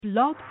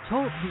Blog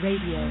Talk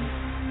Radio.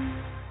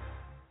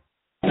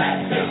 Swing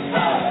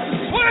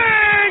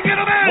and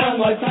a miss! One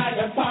more time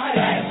to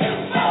party.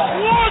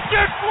 Watch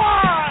it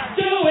fly!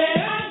 Do it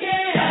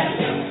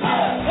again.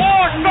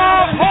 Walk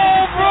off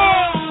home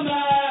run!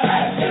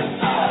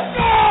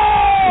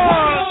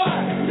 Score!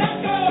 Let's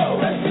go.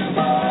 Let's do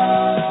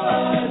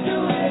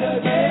it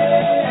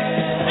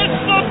again. It's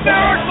the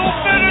miracle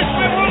finish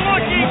we were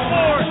looking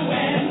for!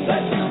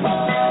 Let's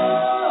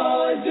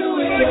do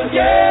it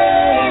again.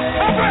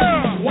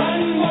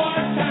 One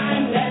more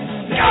time.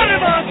 Let's Got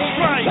him on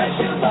strike!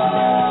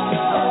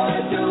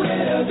 do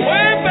it again.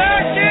 Way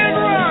back in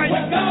right!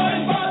 We're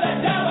going for the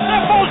double.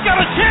 That ball's got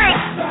a chance!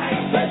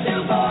 Let's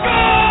do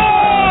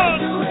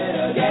Gone!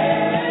 it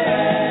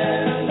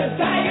again. The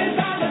Tigers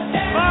on the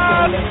stand.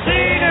 Bob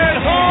Dean at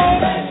home!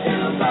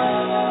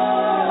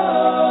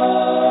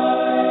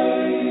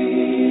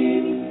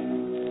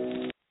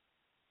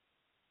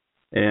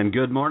 And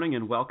good morning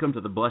and welcome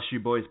to the Bless You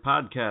Boys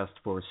podcast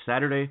for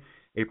Saturday,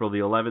 April the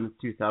 11th,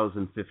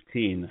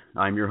 2015.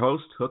 I'm your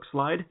host,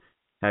 HookSlide.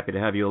 Happy to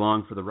have you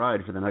along for the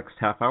ride for the next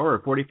half hour or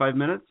 45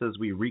 minutes as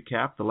we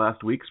recap the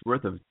last week's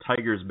worth of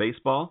Tigers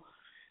baseball.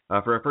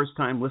 For our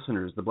first-time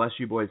listeners, the Bless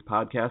You Boys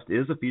podcast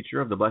is a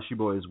feature of the Bless You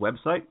Boys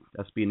website,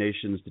 SB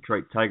Nation's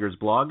Detroit Tigers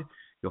blog.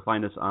 You'll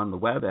find us on the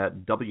web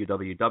at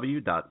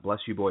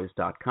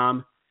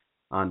www.blessyouboys.com,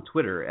 on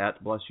Twitter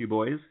at Bless You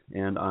Boys,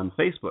 and on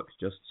Facebook.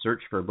 Just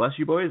search for Bless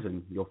You Boys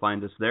and you'll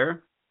find us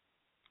there.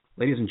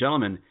 Ladies and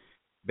gentlemen,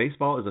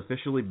 baseball is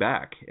officially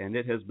back, and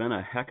it has been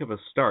a heck of a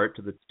start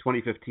to the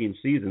 2015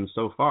 season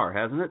so far,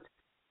 hasn't it?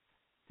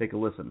 Take a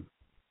listen.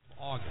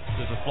 August.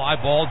 There's a fly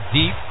ball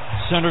deep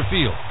center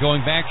field.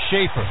 Going back,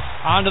 Schaefer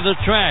onto the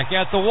track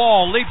at the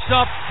wall, leaps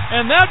up,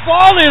 and that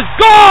ball is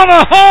gone!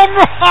 A home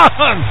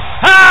run!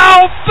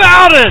 How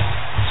about it?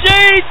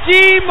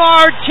 J.D.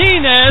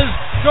 Martinez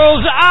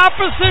goes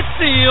opposite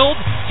field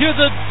to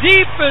the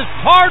deepest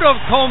part of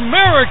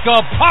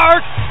Comerica Park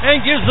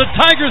and gives the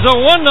Tigers a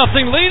 1-0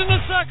 lead in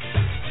the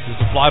second.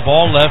 There's a fly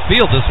ball left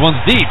field. This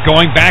one's deep.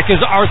 Going back is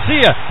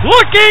Arcia.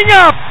 Looking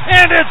up,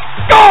 and it's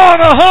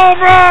gone! A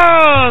home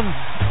run!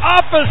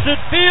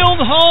 Opposite field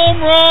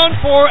home run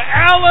for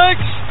Alex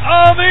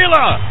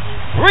Avila.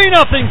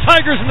 3-0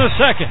 Tigers in the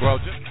second.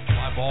 Well, just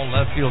fly ball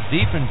left field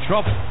deep in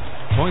trouble.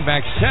 Going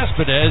back,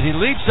 Cespedes, he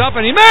leaps up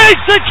and he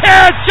makes the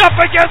catch up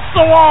against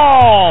the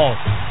wall.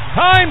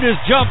 Timed his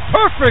jump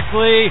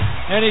perfectly,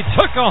 and he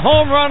took a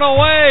home run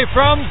away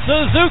from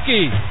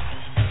Suzuki.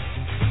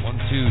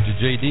 1-2 to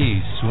J.D.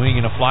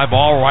 Swinging a fly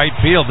ball right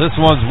field. This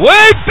one's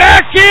way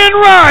back in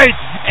right,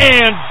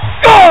 and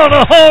gone!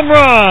 A home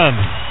run.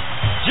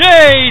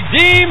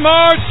 J.D.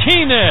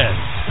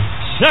 Martinez.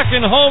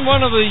 Second home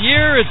run of the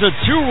year. It's a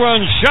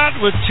 2-run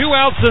shot with 2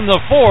 outs in the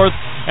fourth,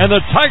 and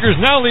the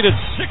Tigers now lead at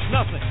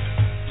 6-0.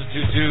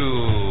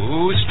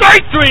 2-2.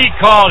 Strike 3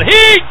 called.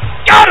 He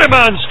got him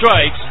on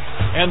strikes.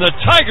 And the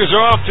Tigers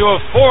are off to a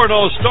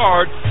 4-0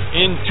 start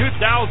in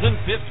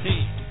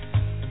 2015.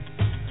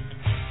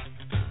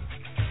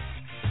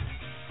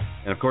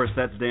 And of course,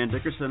 that's Dan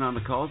Dickerson on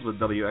the calls with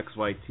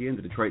WXYT and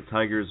the Detroit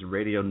Tigers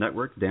radio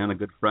network. Dan, a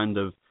good friend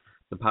of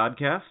the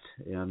podcast.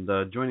 And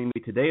joining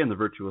me today in the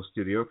virtual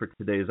studio for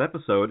today's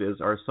episode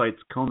is our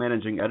site's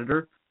co-managing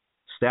editor,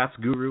 stats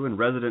guru and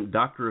resident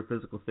doctor of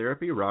physical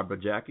therapy, Rob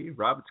Rogacki.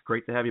 Rob, it's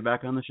great to have you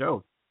back on the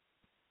show.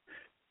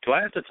 Do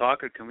I have to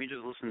talk, or can we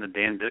just listen to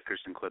Dan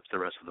Dickerson clips the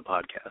rest of the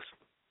podcast?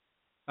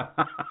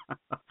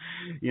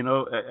 You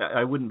know,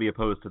 I wouldn't be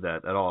opposed to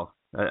that at all.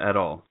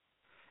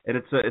 And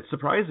it's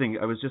surprising.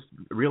 I was just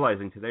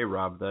realizing today,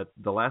 Rob, that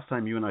the last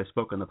time you and I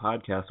spoke on the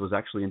podcast was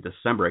actually in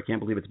December. I can't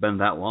believe it's been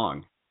that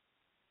long.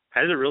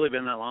 Has it really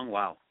been that long?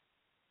 Wow.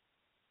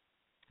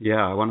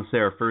 Yeah, I want to say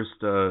our first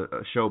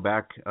show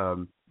back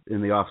in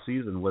the off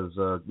season was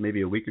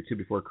maybe a week or two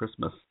before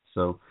Christmas.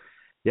 So,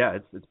 yeah,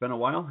 it's been a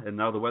while, and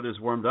now the weather's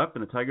warmed up,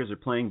 and the Tigers are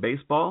playing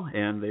baseball,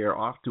 and they are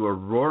off to a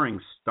roaring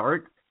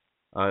start.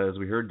 As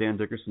we heard Dan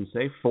Dickerson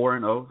say,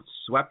 4-0,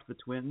 swept the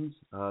Twins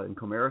in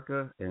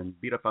Comerica and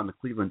beat up on the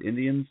Cleveland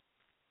Indians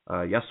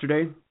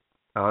yesterday.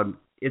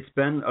 It's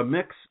been a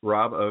mix,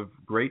 Rob, of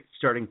great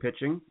starting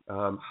pitching,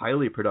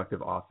 highly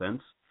productive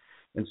offense.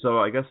 And so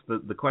I guess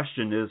the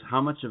question is,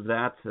 how much of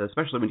that,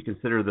 especially when you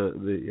consider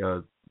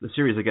the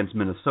series against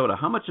Minnesota,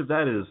 how much of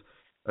that is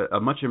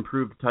a much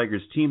improved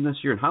Tigers team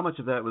this year, and how much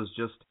of that was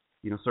just,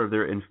 sort of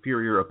their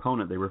inferior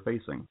opponent they were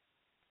facing?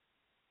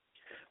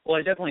 Well,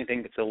 I definitely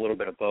think it's a little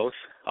bit of both,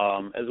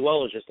 as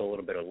well as just a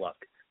little bit of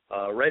luck.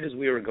 Right as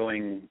we were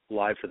going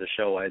live for the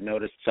show, I had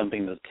noticed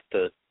something that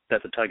the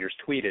Tigers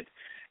tweeted,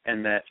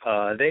 and that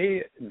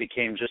they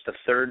became just the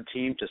third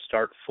team to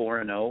start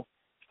 4-0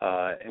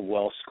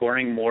 while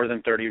scoring more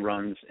than 30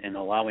 runs and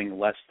allowing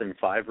less than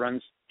 5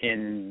 runs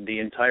in the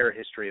entire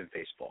history of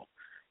baseball.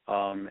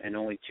 And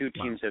only 2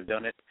 teams have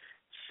done it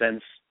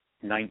since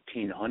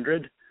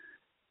 1900.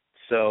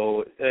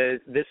 So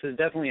this is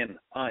definitely an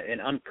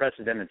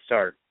unprecedented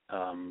start,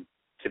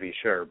 to be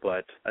sure.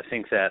 But I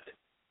think that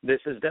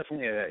this is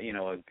definitely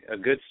a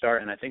good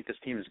start, and I think this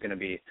team is going to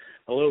be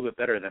a little bit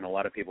better than a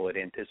lot of people had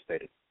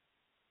anticipated.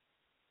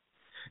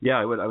 Yeah,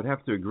 I would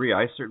have to agree.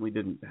 I certainly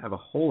didn't have a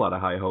whole lot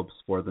of high hopes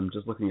for them.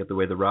 Just looking at the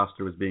way the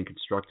roster was being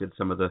constructed,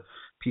 some of the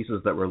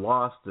pieces that were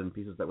lost and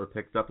pieces that were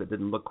picked up that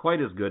didn't look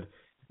quite as good.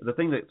 The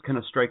thing that kind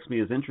of strikes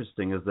me as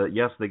interesting is that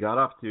yes, they got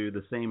off to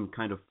the same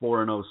kind of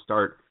 4-0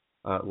 start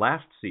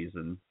last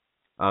season,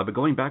 but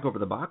going back over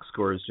the box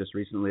scores just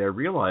recently, I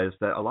realized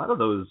that a lot of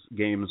those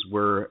games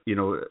were,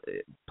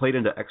 played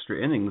into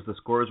extra innings. The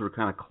scores were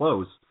kind of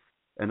close,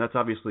 and that's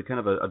obviously kind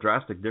of a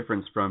drastic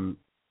difference from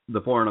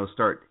the 4-0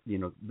 start,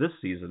 this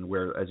season,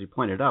 where, as you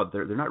pointed out,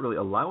 they're not really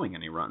allowing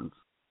any runs.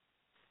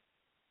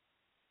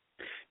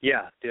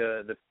 Yeah,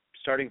 the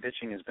starting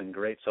pitching has been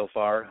great so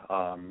far.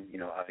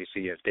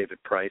 Obviously you have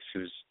David Price,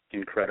 who's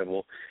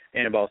incredible.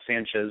 Anibal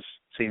Sanchez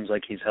seems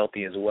like he's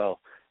healthy as well.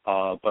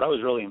 But I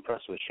was really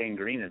impressed with Shane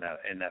Greene in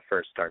that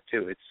first start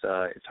too.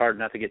 It's hard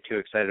not to get too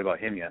excited about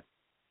him yet.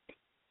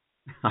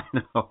 I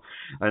know.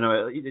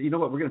 You know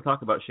what? We're going to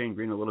talk about Shane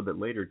Greene a little bit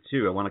later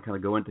too. I want to kind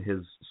of go into his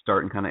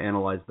start and kind of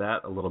analyze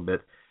that a little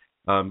bit.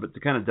 But to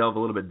kind of delve a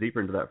little bit deeper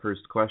into that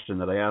first question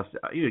that I asked,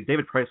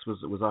 David Price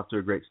was off to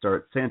a great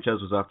start.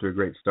 Sanchez was off to a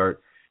great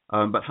start.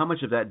 But how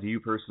much of that do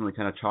you personally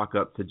kind of chalk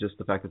up to just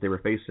the fact that they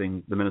were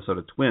facing the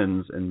Minnesota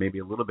Twins and maybe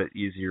a little bit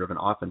easier of an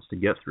offense to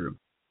get through?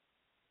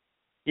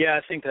 Yeah,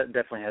 I think that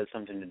definitely has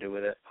something to do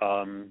with it.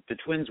 The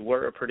Twins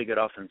were a pretty good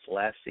offense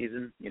last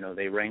season.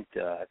 They ranked,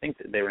 I think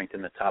they ranked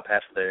in the top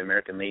half of the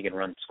American League in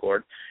runs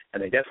scored,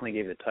 and they definitely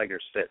gave the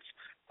Tigers fits.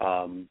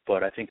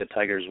 But I think the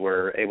Tigers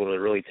were able to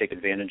really take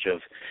advantage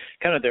of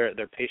kind of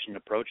their patient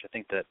approach. I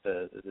think that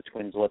the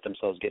Twins let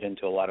themselves get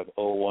into a lot of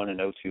 0-1 and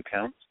 0-2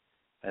 counts,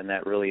 and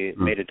that really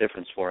made a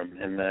difference for them.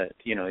 And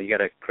you got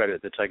to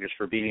credit the Tigers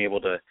for being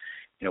able to,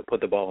 put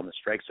the ball in the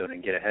strike zone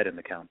and get ahead in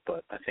the count.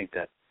 But I think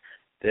that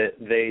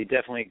they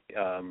definitely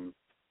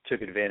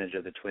took advantage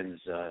of the Twins'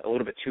 a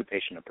little bit too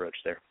patient approach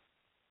there.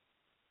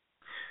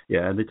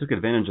 Yeah, and they took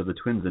advantage of the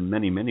Twins in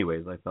many, many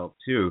ways, I felt,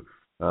 too.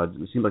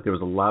 It seemed like there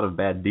was a lot of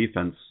bad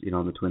defense,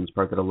 on the Twins'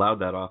 part that allowed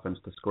that offense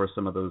to score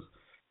some of those,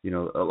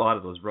 a lot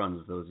of those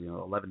runs, those,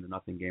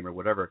 11-0 game or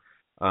whatever.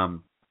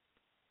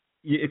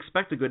 You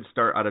expect a good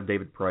start out of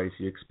David Price.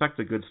 You expect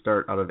a good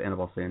start out of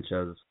Anibal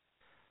Sanchez.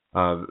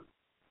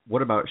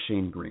 What about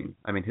Shane Greene?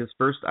 I mean, his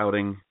first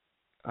outing,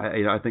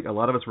 I think a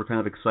lot of us were kind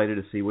of excited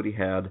to see what he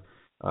had,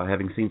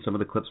 having seen some of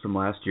the clips from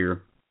last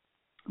year.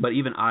 But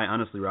even I,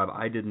 honestly, Rob,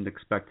 I didn't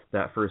expect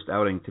that first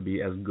outing to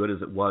be as good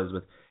as it was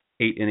with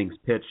 8 innings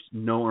pitched,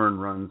 no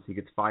earned runs. He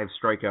gets 5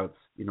 strikeouts,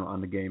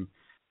 on the game.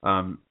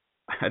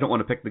 I don't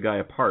want to pick the guy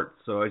apart,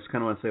 so I just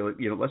kind of want to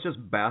say, let's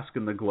just bask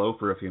in the glow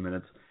for a few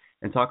minutes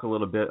and talk a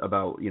little bit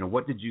about,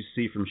 what did you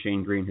see from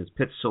Shane Greene, his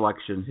pitch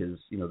selection, his,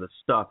 the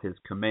stuff, his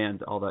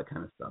command, all that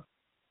kind of stuff.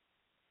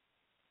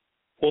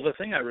 Well, the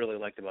thing I really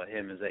liked about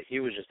him is that he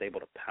was just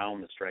able to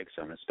pound the strike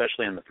zone,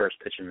 especially on the first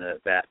pitch in the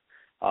bat.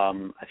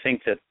 I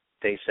think that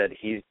they said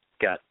he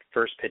got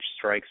first pitch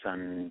strikes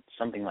on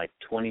something like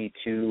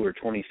 22 or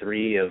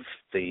 23 of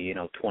the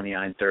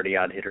 29, 30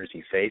 odd hitters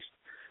he faced.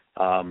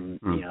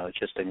 It's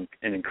just an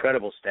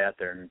incredible stat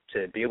there, and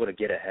to be able to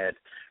get ahead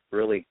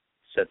really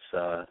sets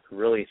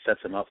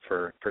him up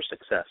for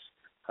success.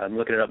 I'm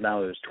looking it up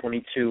now. It was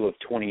 22 of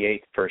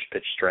 28 first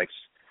pitch strikes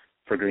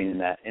for Greene in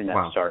that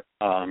wow. start.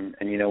 And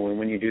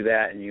when you do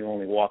that and you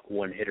only walk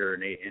one hitter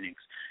in 8 innings,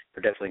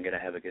 you're definitely going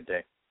to have a good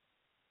day.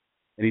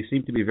 And he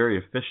seemed to be very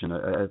efficient.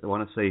 I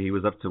want to say he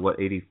was up to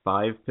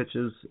 85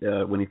 pitches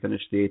when he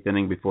finished the 8th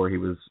inning before he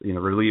was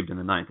relieved in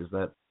the 9th. Does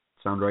that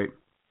sound right?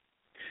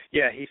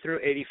 Yeah, he threw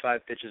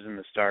 85 pitches in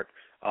the start.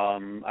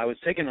 I was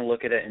taking a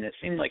look at it, and it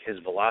seemed like his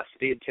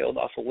velocity had tailed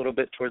off a little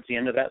bit towards the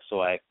end of that,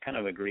 so I kind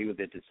of agree with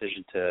the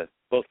decision to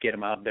both get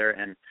him out there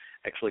and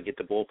actually get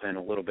the bullpen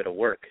a little bit of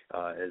work,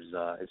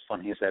 as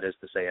funny as that is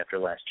to say after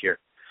last year.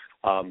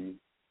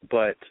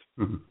 But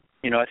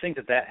I think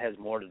that has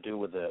more to do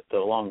with the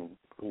long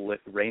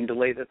rain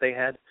delay that they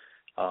had.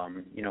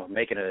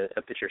 Making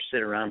a pitcher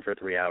sit around for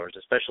 3 hours,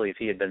 especially if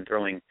he had been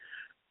throwing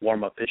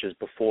warm-up pitches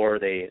before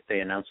they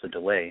announced the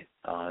delay,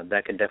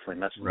 that can definitely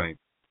mess with him.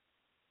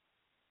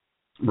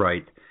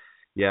 Right.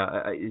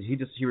 Yeah,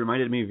 he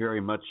reminded me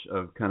very much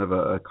of kind of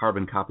a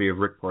carbon copy of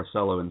Rick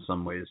Porcello in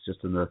some ways,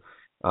 just in the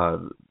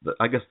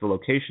I guess the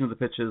location of the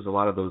pitches, a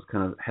lot of those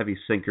kind of heavy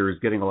sinkers,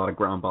 getting a lot of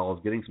ground balls,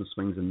 getting some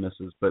swings and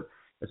misses, but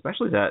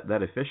especially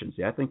that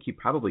efficiency. I think he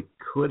probably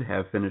could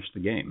have finished the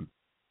game.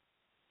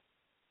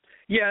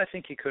 Yeah, I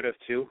think he could have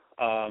too.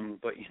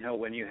 But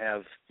when you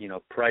have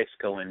Price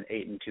going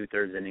 8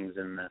 2/3 innings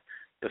in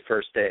the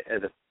first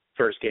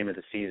game of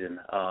the season,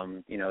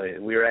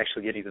 we were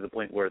actually getting to the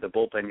point where the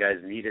bullpen guys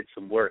needed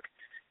some work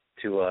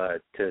to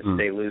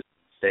stay loose,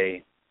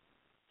 stay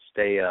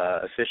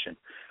efficient.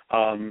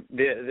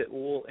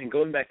 And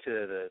going back to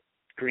the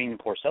Greene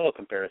Porcello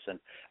comparison,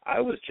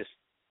 I was just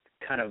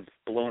kind of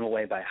blown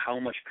away by how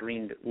much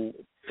Greene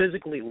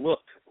physically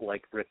looked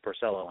like Rick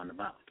Porcello on the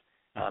mound.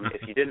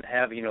 If you didn't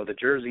have, the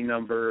jersey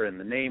number and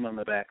the name on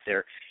the back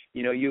there,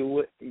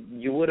 you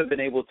would have been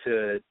able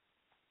to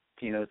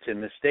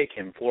mistake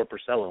him for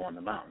Porcello on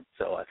the mound.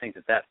 So I think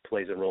that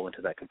plays a role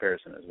into that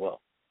comparison as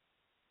well.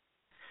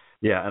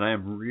 Yeah, and I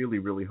am really,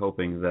 really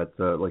hoping that,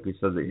 like we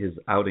said, that his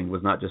outing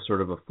was not just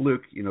sort of a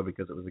fluke,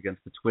 because it was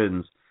against the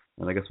Twins,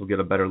 and I guess we'll get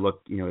a better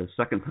look, his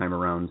second time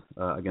around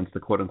against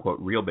the quote-unquote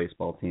real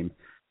baseball team.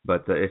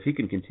 But if he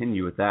can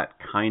continue with that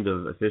kind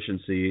of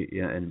efficiency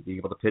and being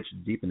able to pitch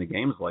deep into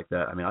games like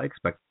that, I mean, I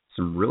expect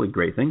some really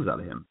great things out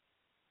of him.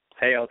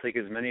 Hey, I'll take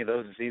as many of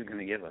those as he's going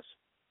to give us.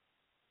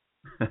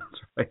 That's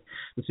right.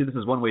 But see, this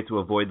is one way to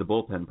avoid the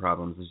bullpen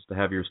problems, is to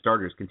have your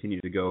starters continue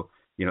to go,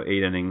 8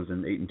 innings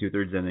and 8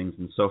 2/3 innings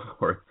and so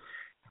forth.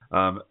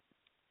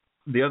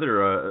 The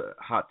other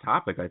hot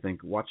topic, I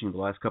think, watching the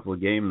last couple of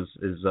games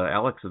is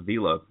Alex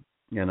Avila.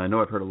 And I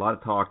know I've heard a lot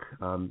of talk,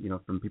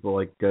 from people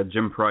like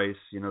Jim Price,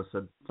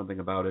 said something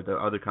about it.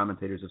 Other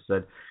commentators have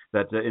said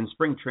that in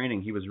spring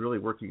training he was really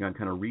working on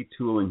kind of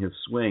retooling his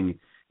swing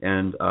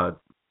and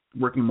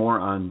working more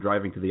on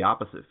driving to the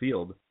opposite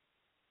field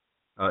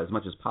as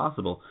much as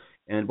possible.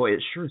 And boy,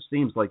 it sure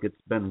seems like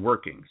it's been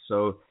working.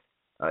 So,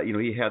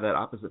 he had that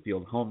opposite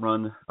field home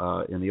run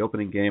in the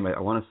opening game. I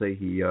want to say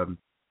he,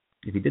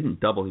 if he didn't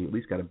double, he at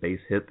least got a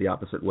base hit the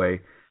opposite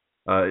way.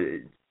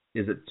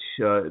 Is it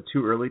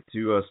too early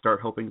to start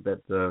hoping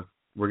that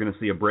we're going to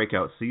see a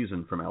breakout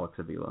season from Alex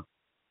Avila?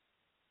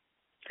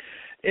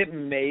 It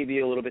may be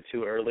a little bit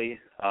too early.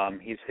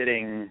 He's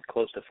hitting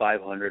close to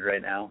 500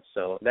 right now,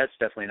 so that's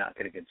definitely not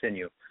going to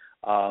continue.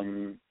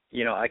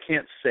 I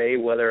can't say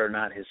whether or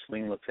not his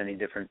swing looks any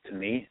different to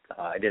me.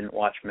 I didn't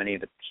watch many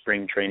of the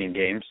spring training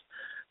games.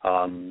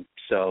 And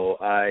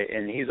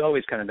he's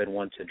always kind of been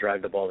one to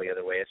drive the ball the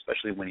other way,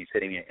 especially when he's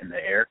hitting it in the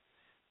air.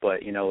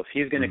 But, if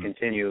he's going to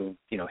continue,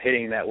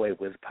 hitting that way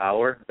with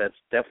power, that's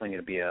definitely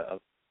going to be a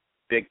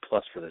big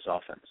plus for this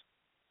offense.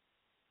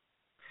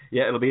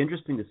 Yeah, it'll be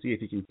interesting to see if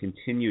he can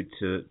continue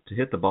to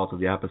hit the ball to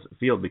the opposite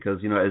field because,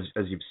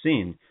 as you've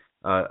seen,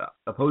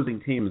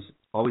 opposing teams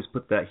always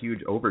put that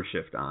huge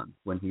overshift on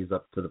when he's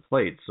up to the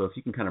plate. So if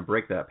he can kind of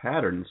break that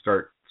pattern and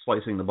start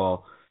slicing the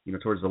ball,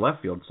 towards the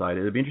left field side,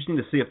 it'll be interesting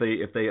to see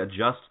if they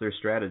adjust their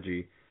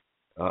strategy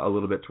a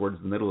little bit towards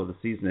the middle of the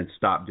season and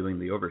stop doing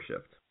the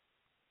overshift.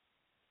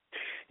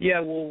 Yeah,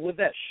 well, with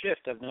that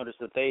shift, I've noticed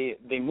that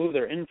they move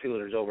their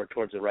infielders over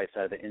towards the right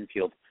side of the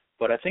infield.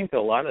 But I think that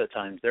a lot of the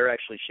times they're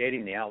actually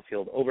shading the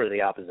outfield over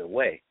the opposite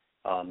way.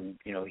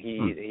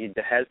 He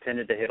has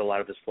tended to hit a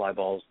lot of his fly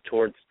balls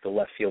towards the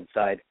left field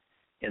side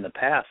in the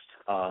past.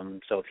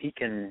 So if he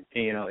can,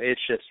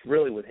 it's just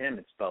really with him,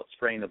 it's about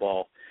spraying the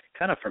ball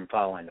kind of from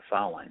foul line to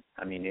foul line.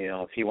 I mean,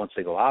 if he wants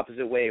to go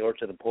opposite way or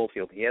to the pull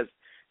field, he has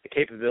the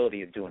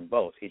capability of doing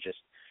both. He just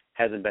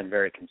hasn't been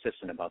very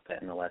consistent about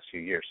that in the last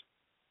few years.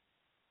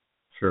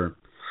 Sure.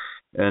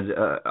 And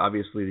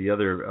obviously the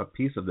other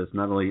piece of this,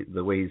 not only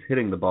the way he's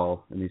hitting the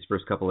ball in these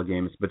first couple of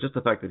games, but just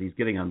the fact that he's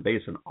getting on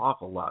base an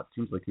awful lot.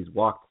 Seems like he's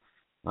walked,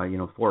 4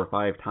 or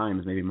 5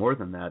 times, maybe more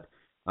than that.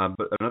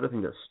 But another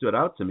thing that stood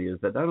out to me is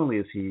that not only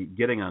is he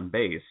getting on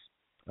base,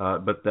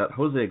 but that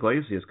Jose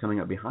Iglesias coming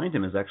up behind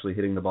him is actually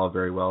hitting the ball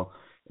very well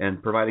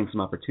and providing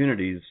some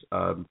opportunities,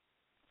 to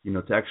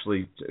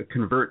actually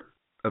convert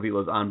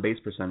Avila's on-base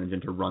percentage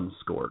into runs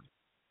scored.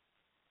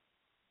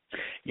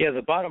 Yeah,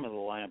 the bottom of the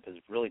lineup has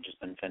really just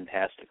been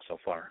fantastic so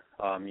far.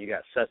 You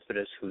got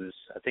Cespedes, who's,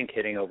 I think,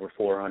 hitting over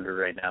 400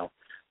 right now.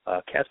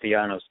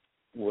 Castellanos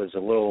was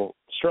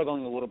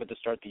struggling a little bit to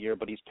start the year,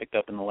 but he's picked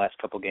up in the last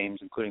couple games,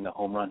 including the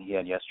home run he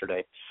had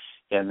yesterday.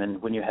 And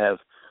then when you have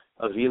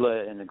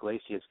Avila and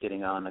Iglesias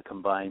getting on a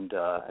combined,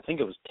 I think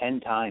it was 10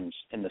 times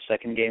in the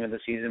second game of the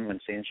season when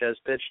Sanchez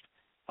pitched.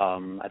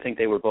 I think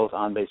they were both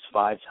on base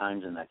 5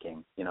 times in that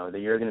game.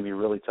 You're going to be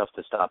really tough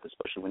to stop,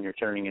 especially when you're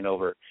turning it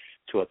over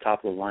to a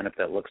top of the lineup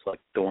that looks like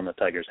the one the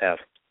Tigers have.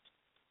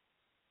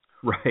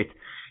 Right.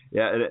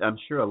 Yeah, I'm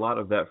sure a lot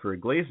of that for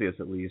Iglesias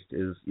at least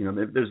is,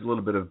 there's a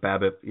little bit of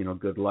BABIP,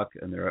 good luck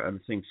in there.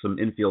 I'm seeing some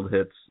infield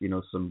hits,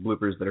 some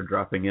bloopers that are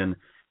dropping in,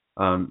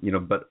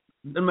 but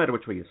no matter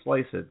which way you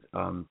slice it,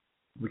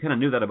 we kind of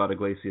knew that about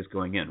Iglesias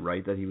going in,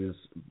 right? That he was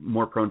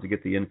more prone to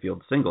get the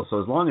infield single.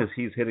 So as long as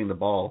he's hitting the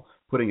ball,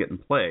 putting it in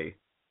play,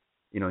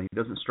 he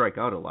doesn't strike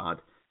out a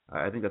lot.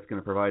 I think that's going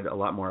to provide a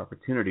lot more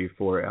opportunity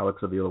for Alex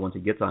Avila once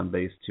he gets on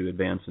base to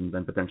advance and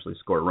then potentially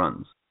score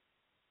runs.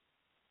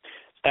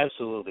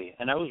 Absolutely.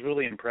 And I was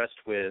really impressed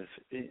with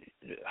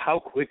how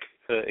quick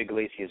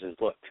Iglesias has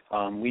looked.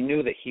 We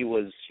knew that he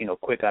was,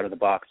 quick out of the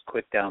box,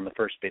 quick down the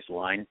first base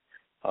line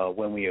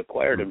when we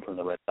acquired him from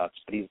the Red Sox,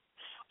 but he's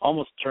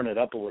almost turned it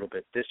up a little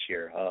bit this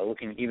year,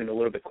 looking even a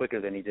little bit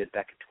quicker than he did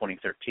back in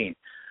 2013,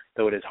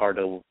 though it is hard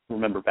to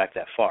remember back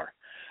that far.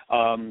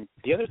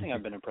 The other thing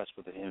I've been impressed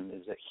with him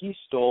is that he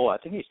stole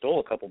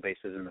a couple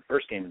bases in the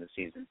first game of the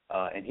season,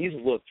 and he's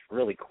looked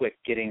really quick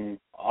getting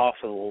off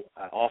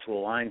the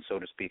line, so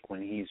to speak,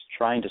 when he's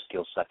trying to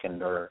steal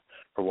second or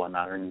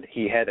whatnot. And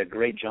he had a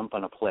great jump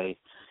on a play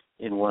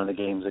in one of the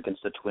games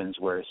against the Twins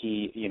where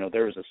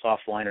there was a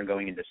soft liner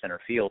going into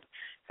center field,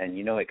 and,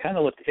 it kind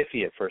of looked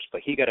iffy at first,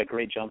 but he got a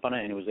great jump on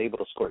it and he was able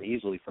to score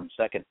easily from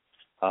second.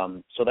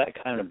 So that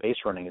kind of base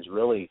running is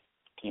really,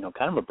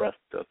 kind of a breath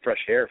of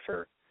fresh air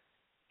for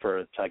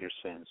Tigers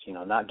fans,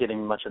 not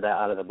getting much of that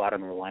out of the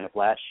bottom of the lineup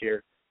last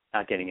year,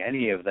 not getting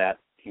any of that,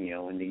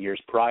 in the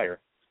years prior.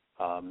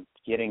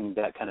 Getting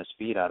that kind of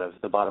speed out of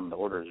the bottom of the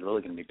order is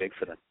really going to be big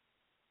for them.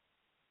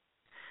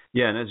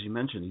 Yeah, and as you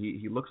mentioned,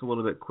 he looks a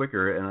little bit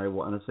quicker, and I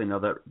want to say now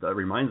that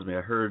reminds me,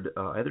 I heard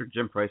either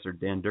Jim Price or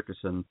Dan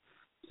Dickerson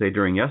say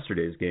during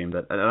yesterday's game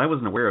that, and I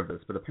wasn't aware of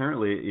this, but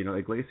apparently,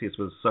 Iglesias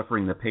was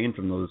suffering the pain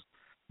from those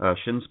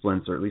shin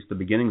splints, or at least the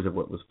beginnings of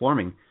what was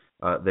forming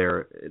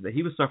there. That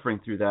he was suffering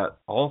through that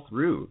all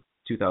through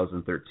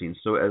 2013.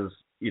 So as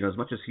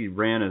much as he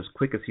ran as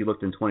quick as he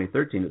looked in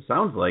 2013, it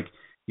sounds like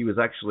he was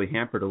actually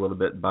hampered a little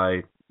bit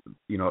by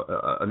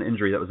an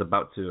injury that was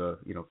about to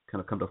kind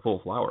of come to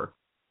full flower.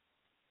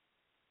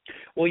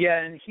 Well,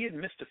 yeah, and he had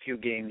missed a few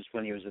games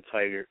when he was with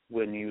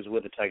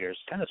the Tigers,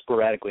 kind of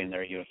sporadically in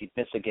there. He'd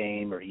miss a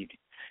game or he'd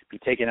be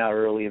taken out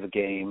early of a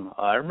game.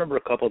 I remember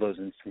a couple of those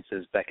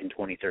instances back in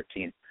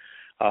 2013.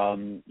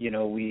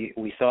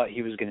 We thought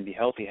he was going to be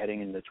healthy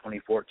heading into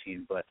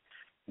 2014, but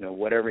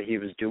whatever he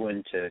was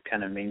doing to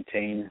kind of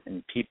maintain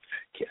and keep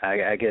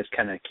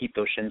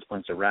those shin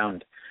splints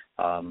around,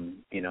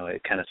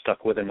 it kind of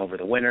stuck with him over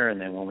the winter. And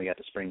then when we got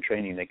to spring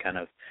training, they kind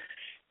of,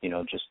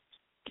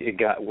 it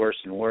got worse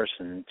and worse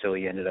until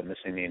he ended up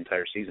missing the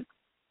entire season.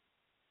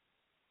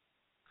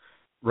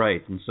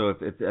 Right, and so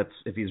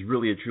if he's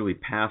really truly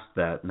past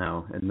that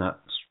now and not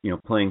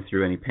playing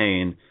through any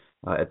pain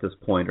at this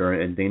point or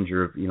in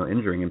danger of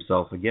injuring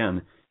himself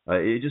again,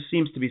 it just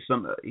seems to be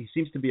he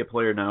seems to be a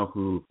player now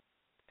who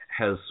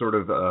has sort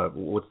of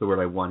what's the word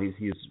I want?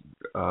 He's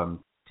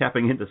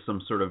tapping into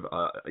some sort of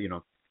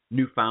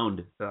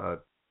newfound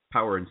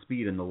power and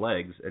speed in the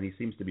legs, and he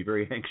seems to be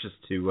very anxious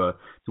to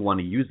want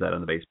to use that on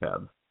the base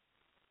paths.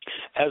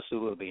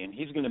 Absolutely, and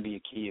he's going to be a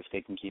key if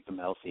they can keep him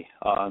healthy.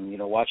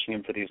 Watching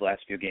him for these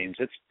last few games,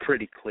 it's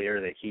pretty clear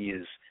that he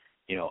is,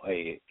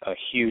 a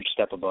huge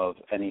step above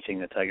anything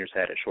the Tigers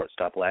had at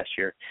shortstop last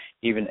year,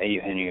 even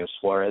Eugenio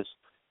Suarez.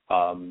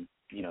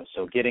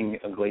 So getting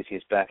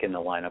Iglesias back in the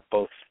lineup,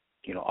 both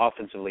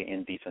offensively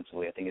and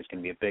defensively, I think is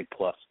going to be a big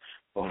plus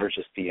over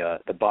just the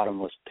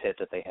bottomless pit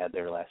that they had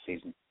there last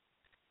season.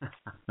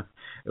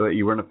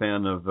 You weren't a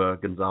fan of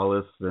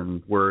Gonzalez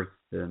and Wirth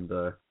and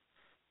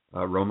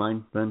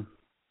Romine then?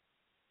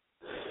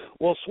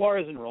 Well,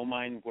 Suarez and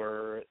Romine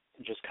were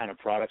just kind of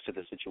products of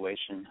the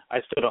situation.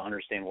 I still don't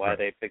understand why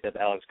they picked up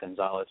Alex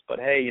Gonzalez, but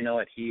hey, you know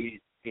what?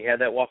 He had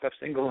that walk-off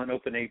single on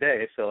opening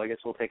day, so I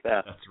guess we'll take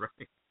that. That's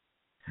right.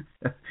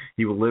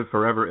 He will live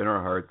forever in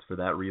our hearts for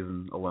that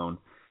reason alone.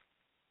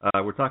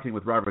 We're talking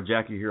with Rob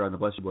Rogacki here on the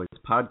Bless You Boys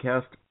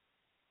podcast.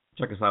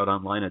 Check us out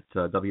online at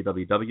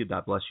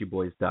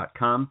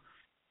www.blessyouboys.com.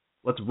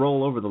 Let's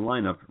roll over the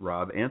lineup,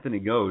 Rob. Anthony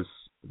Gose,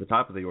 at the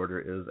top of the order,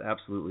 is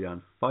absolutely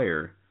on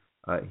fire.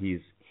 He's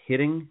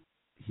hitting,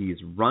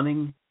 he's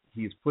running,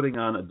 he's putting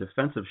on a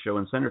defensive show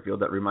in center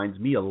field that reminds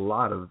me a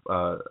lot of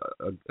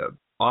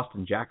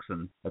Austin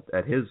Jackson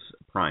at his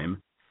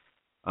prime.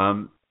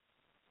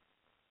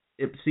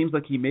 It seems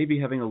like he may be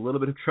having a little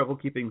bit of trouble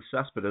keeping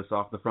Cespedes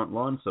off the front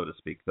lawn, so to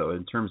speak, though,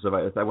 in terms of,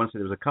 I want to say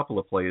there was a couple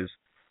of plays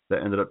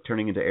that ended up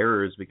turning into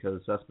errors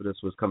because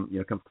Cespedes was come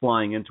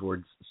flying in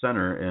towards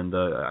center, and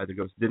either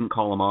Gose didn't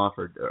call him off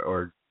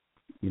or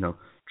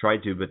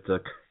tried to, but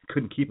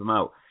couldn't keep him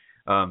out.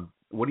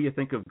 What do you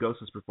think of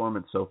Gose's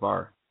performance so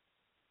far?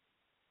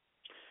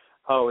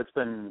 Oh, it's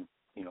been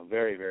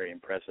very, very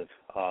impressive.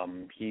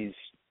 He's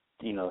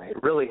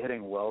really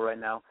hitting well right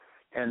now.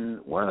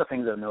 And one of the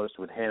things I've noticed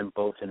with him,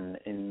 both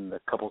in the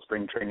couple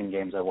spring training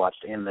games I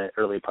watched and the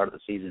early part of the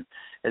season,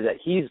 is that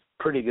he's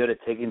pretty good at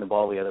taking the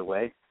ball the other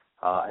way.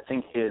 I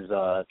think his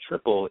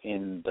triple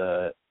his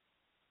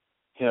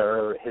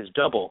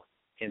double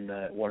in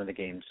one of the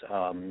games,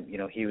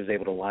 he was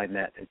able to line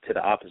that to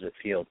the opposite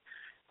field.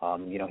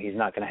 He's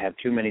not going to have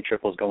too many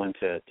triples going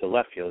to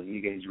left field.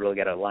 He's really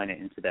got to line it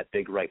into that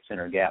big right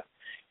center gap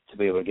to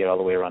be able to get all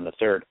the way around the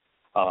third.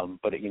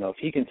 But if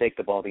he can take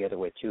the ball the other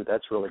way too,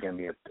 that's really going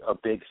to be a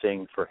big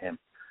thing for him.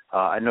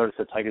 I noticed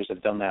the Tigers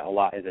have done that a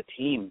lot as a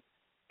team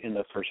in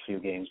the first few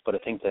games, but I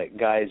think that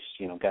guys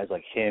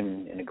like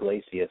him and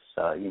Iglesias,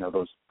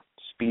 those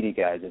speedy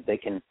guys, if they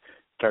can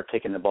start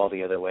taking the ball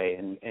the other way,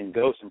 and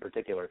Gose in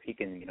particular, if he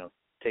can,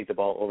 take the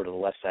ball over to the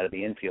left side of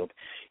the infield,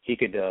 he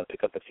could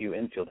pick up a few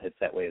infield hits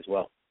that way as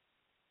well.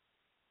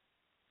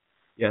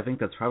 Yeah, I think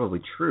that's probably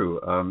true.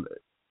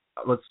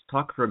 Let's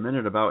talk for a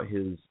minute about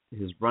his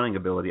running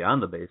ability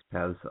on the base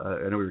paths.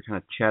 I know we were kind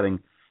of chatting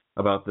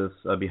about this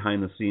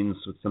behind the scenes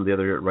with some of the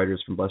other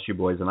writers from Bless You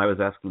Boys, and I was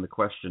asking the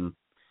question,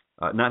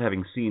 not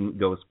having seen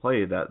Gose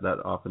play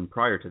that often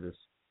prior to this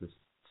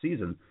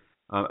season,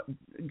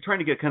 trying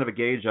to get kind of a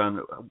gauge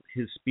on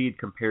his speed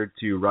compared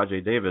to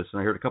Rajai Davis,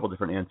 and I heard a couple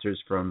different answers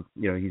from,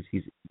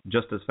 he's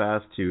just as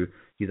fast to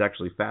he's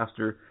actually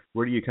faster.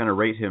 Where do you kind of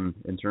rate him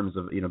in terms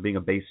of, being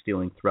a base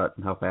stealing threat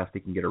and how fast he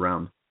can get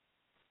around?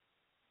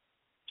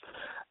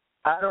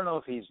 I don't know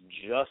if he's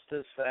just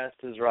as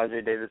fast as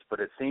Rajai Davis, but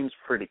it seems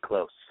pretty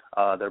close.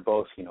 They're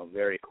both,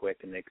 very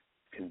quick, and they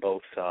can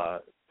both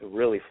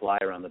really fly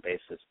around the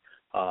bases.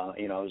 I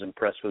was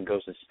impressed with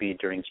Gose's speed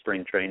during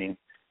spring training.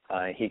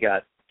 He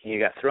got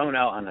thrown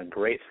out on a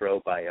great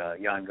throw by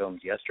Yan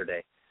Gomes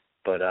yesterday,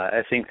 But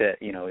I think that,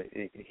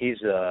 he's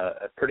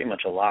pretty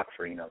much a lock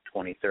for,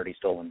 20, 30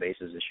 stolen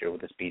bases this year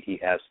with the speed he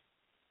has.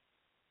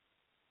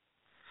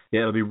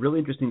 Yeah, it'll be really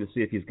interesting to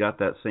see if he's got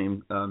that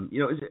same,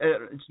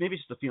 it's maybe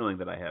just a feeling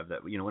that I have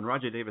that, when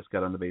Rajai Davis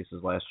got on the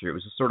bases last year, it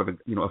was just sort of a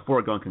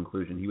foregone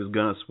conclusion. He was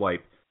going to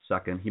swipe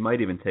second. He might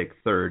even take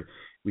third.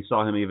 We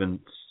saw him even,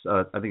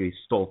 I think he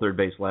stole third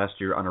base last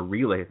year on a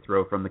relay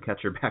throw from the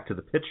catcher back to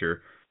the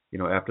pitcher,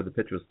 after the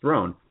pitch was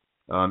thrown.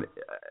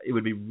 It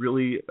would be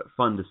really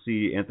fun to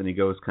see Anthony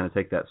Gose kind of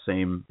take that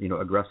same,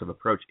 aggressive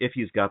approach if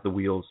he's got the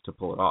wheels to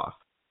pull it off.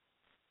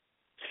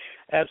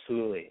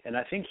 Absolutely. And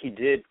I think he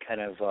did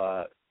kind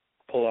of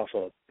pull off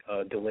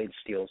a delayed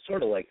steal,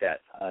 sort of like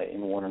that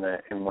in one of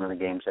the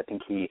games. I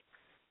think he,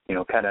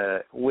 kind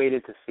of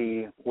waited to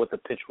see what the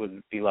pitch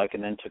would be like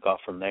and then took off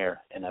from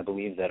there. And I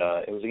believe that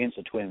it was against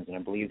the Twins, and I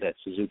believe that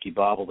Suzuki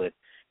bobbled it,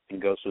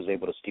 and Gose was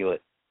able to steal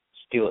it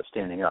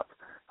standing up.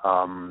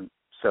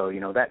 So,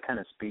 that kind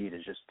of speed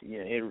is just,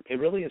 it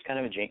really is kind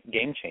of a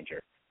game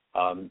changer.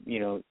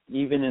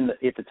 Even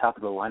at the top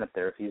of the lineup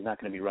there, if he's not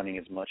going to be running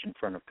as much in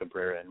front of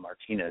Cabrera and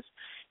Martinez,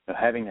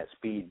 having that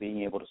speed,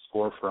 being able to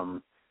score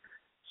from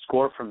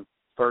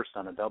first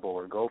on a double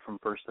or go from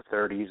first to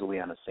third easily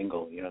on a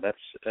single, that's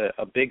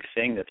a big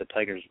thing that the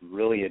Tigers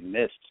really had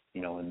missed,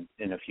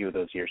 in a few of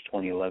those years,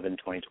 2011,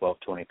 2012,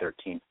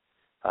 2013.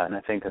 And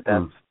I think that's,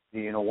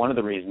 one of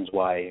the reasons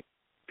why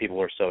people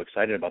are so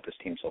excited about this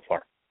team so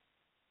far.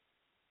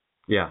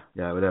 Yeah,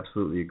 I would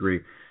absolutely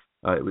agree.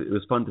 It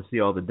was fun to see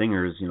all the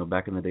dingers,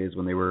 back in the days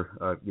when they were,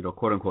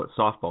 quote unquote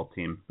softball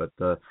team. But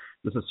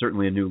this is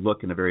certainly a new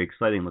look and a very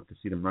exciting look to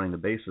see them running the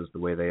bases the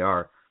way they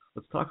are.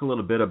 Let's talk a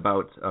little bit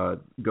about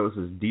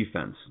Gose's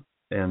defense.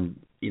 And,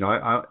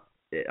 I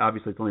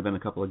obviously it's only been a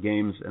couple of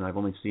games, and I've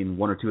only seen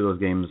one or two of those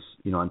games,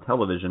 on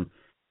television,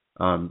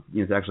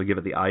 to actually give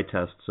it the eye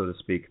test, so to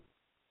speak.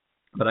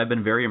 But I've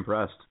been very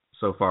impressed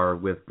so far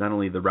with not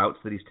only the routes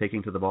that he's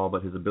taking to the ball,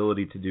 but his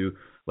ability to do,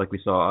 like we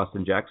saw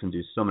Austin Jackson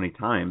do so many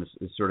times,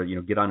 is sort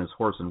of, get on his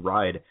horse and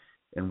ride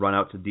and run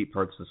out to deep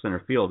parts of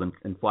center field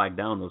and flag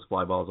down those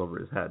fly balls over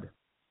his head.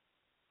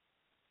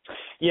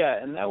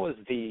 Yeah, and that was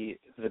the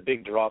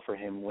big draw for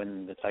him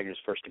when the Tigers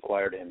first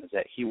acquired him, is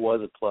that he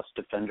was a plus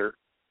defender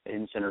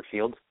in center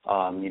field.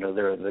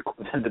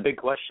 The big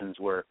questions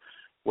were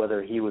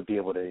whether he would be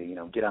able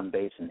to, get on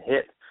base and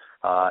hit,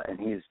 and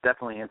he's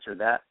definitely answered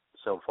that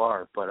so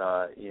far. But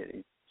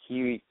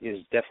he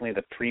is definitely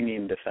the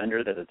premium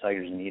defender that the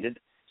Tigers needed,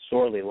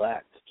 sorely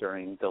lacked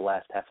during the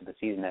last half of the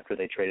season after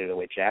they traded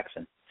away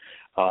Jackson.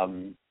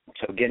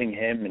 So getting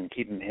him and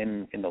keeping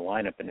him in the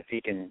lineup, and if he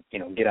can,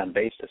 get on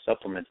base to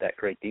supplement that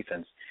great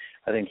defense,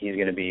 I think he's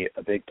going to be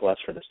a big plus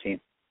for this team.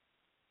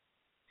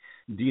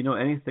 Do you know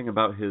anything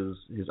about his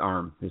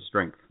arm, his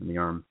strength in the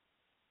arm?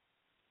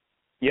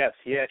 Yes,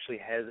 he actually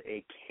has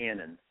a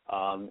cannon.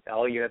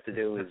 All you have to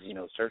do is,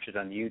 search it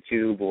on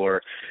YouTube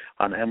or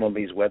on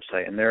MLB's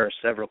website, and there are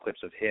several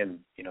clips of him,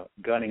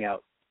 gunning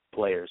out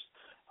players.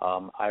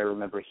 I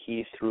remember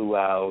he threw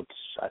out,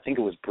 I think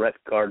it was Brett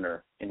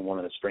Gardner in one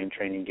of the spring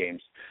training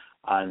games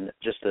on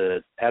just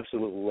an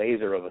absolute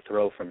laser of a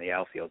throw from the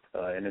outfield,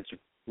 and it's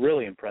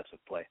really impressive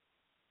play.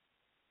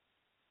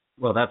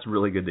 Well, that's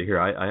really good to hear.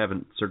 I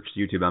haven't searched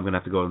YouTube. I'm going to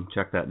have to go and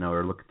check that now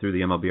or look through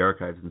the MLB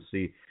archives and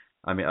see.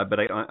 I mean, but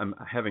I'm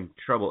having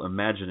trouble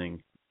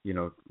imagining,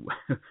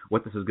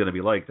 what this is going to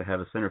be like to have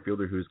a center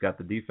fielder who's got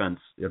the defense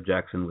of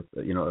Jackson with,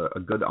 a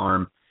good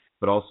arm,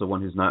 but also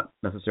one who's not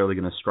necessarily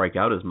going to strike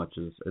out as much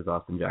as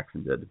Austin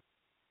Jackson did.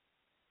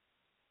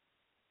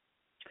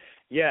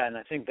 Yeah, and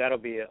I think that'll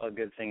be a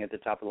good thing at the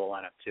top of the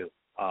lineup too.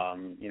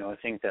 I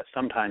think that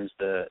sometimes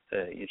the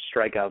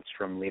strikeouts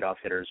from leadoff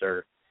hitters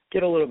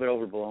get a little bit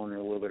overblown or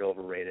a little bit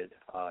overrated.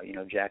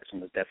 Jackson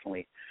was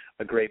definitely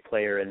a great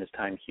player in his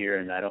time here,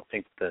 and I don't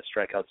think the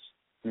strikeouts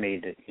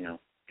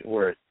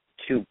were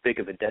too big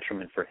of a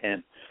detriment for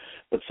him.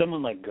 But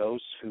someone like Gose,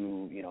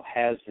 who,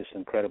 has this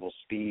incredible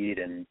speed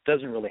and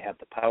doesn't really have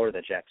the power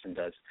that Jackson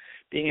does,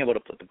 being able to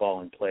put the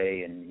ball in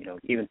play and,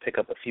 even pick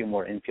up a few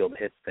more infield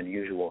hits than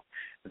usual,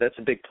 that's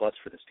a big plus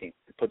for this team.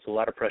 It puts a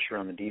lot of pressure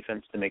on the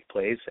defense to make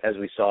plays, as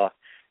we saw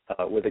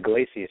with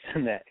Iglesias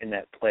in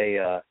that play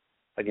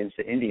against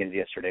the Indians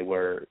yesterday,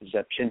 where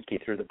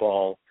Zepchinski threw the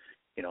ball,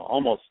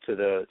 almost to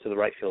the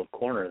right field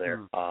corner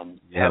there.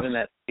 Yes.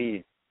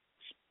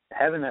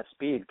 Having that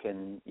speed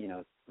can,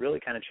 really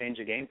kind of change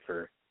the game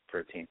for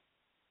a team.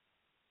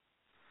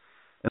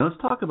 And let's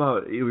talk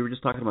about, we were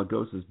just talking about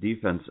Gose's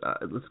defense.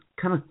 Let's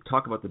kind of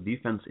talk about the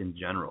defense in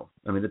general.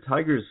 I mean, the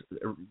Tigers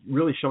are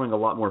really showing a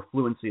lot more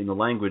fluency in the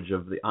language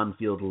of the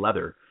on-field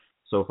leather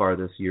so far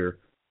this year.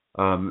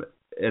 And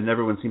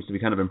everyone seems to be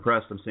kind of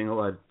impressed. I'm seeing a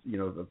lot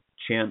of,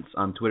 chants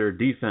on Twitter,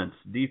 defense.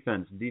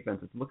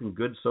 It's looking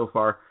good so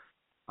far.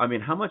 I mean,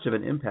 how much of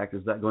an impact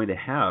is that going to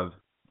have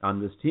on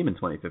this team in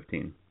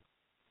 2015?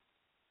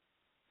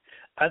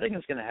 I think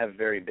it's going to have a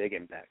very big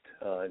impact.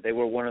 They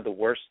were one of the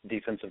worst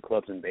defensive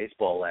clubs in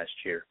baseball last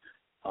year.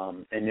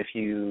 And if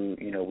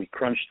we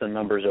crunched the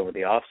numbers over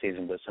the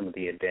offseason with some of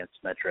the advanced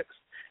metrics.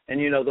 And,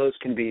 those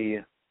can be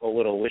a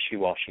little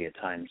wishy-washy at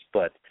times.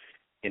 But,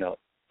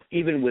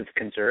 even with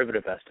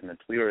conservative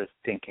estimates, we were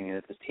thinking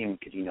that this team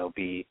could,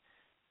 be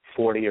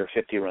 40 or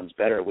 50 runs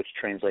better, which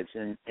translates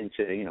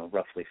into,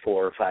 roughly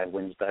 4 or 5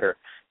 wins better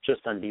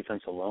just on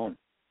defense alone.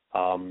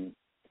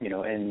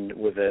 And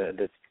with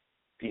the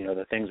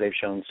things they've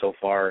shown so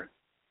far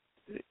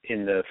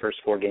in the first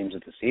 4 games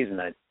of the season,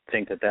 I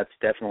think that that's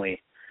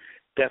definitely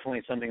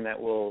something that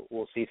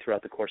we'll see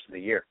throughout the course of the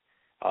year.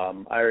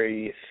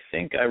 I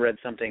think I read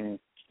something,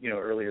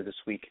 earlier this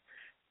week,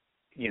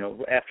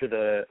 after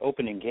the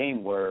opening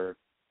game where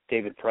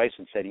David Price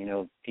had said,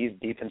 these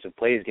defensive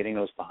plays, getting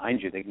those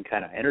behind you, they can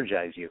kind of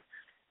energize you.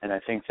 And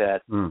I think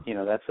that,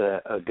 that's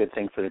a good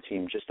thing for the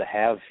team just to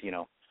have,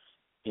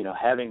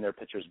 having their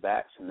pitchers'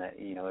 backs, and that,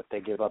 if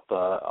they give up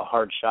a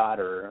hard shot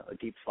or a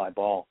deep fly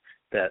ball,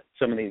 that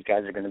some of these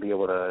guys are going to be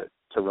able to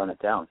run it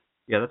down.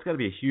 Yeah, that's got to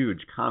be a huge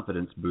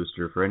confidence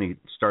booster for any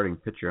starting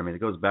pitcher. I mean,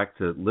 it goes back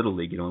to Little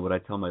League. What I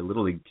tell my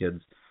Little League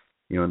kids,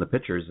 and the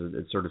pitchers,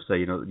 is sort of say,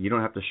 you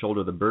don't have to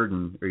shoulder the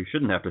burden, or you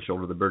shouldn't have to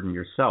shoulder the burden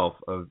yourself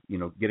of,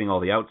 getting all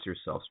the outs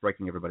yourself,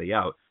 striking everybody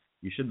out.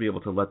 You should be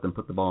able to let them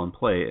put the ball in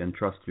play and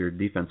trust your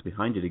defense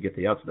behind you to get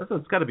the outs.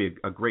 That's got to be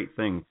a great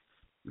thing,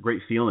 a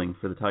great feeling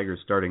for the Tigers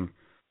starting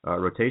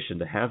rotation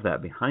to have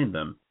that behind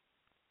them.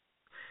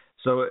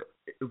 So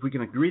if we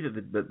can agree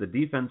that the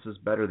defense is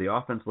better, the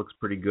offense looks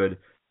pretty good.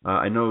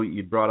 I know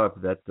you brought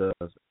up that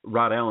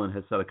Rod Allen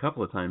has said a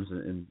couple of times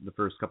in the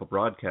first couple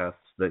broadcasts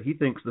that he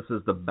thinks this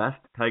is the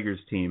best Tigers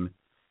team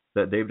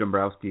that Dave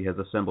Dombrowski has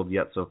assembled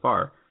yet so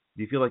far.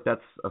 Do you feel like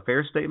that's a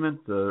fair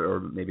statement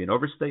or maybe an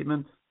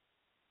overstatement?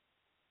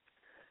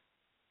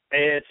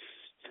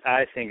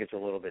 I think it's a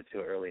little bit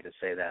too early to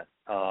say that.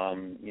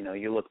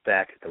 You look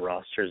back at the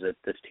rosters that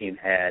this team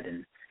had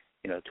in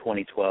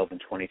 2012 and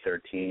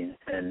 2013,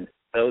 and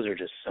those are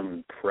just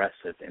some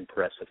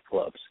impressive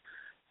clubs.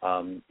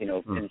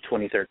 In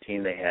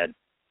 2013 they had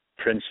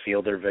Prince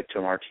Fielder,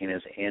 Victor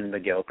Martinez, and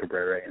Miguel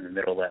Cabrera in the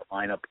middle of that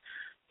lineup.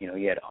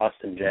 You had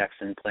Austin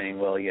Jackson playing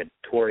well. You had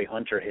Torrey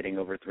Hunter hitting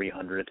over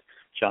 300,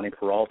 Johnny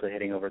Peralta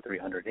hitting over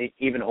 300,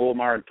 even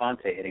Omar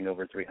Infante hitting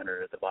over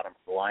 300 at the bottom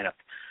of the lineup.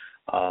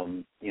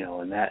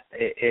 And that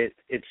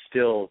it's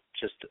still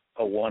just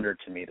a wonder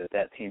to me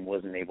that team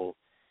wasn't able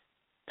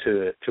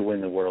to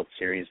win the World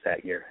Series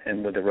that year.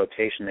 And with the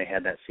rotation they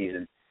had that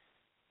season,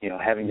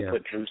 having to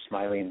put Drew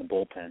Smiley in the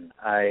bullpen,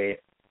 I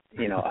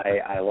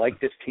like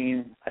this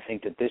team. I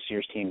think that this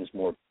year's team is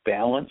more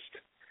balanced,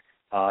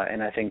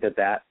 and I think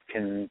that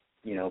can,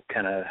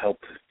 kind of help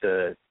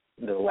the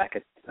lack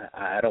of,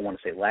 I don't want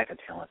to say lack of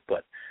talent,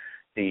 but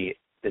the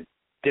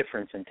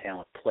difference in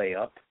talent play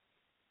up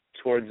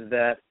towards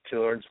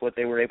what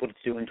they were able to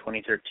do in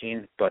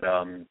 2013. But,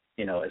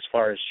 as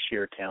far as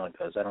sheer talent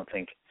goes, I don't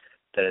think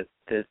that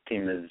this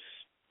team is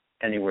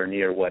anywhere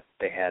near what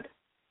they had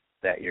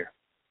that year.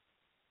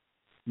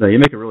 No, you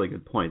make a really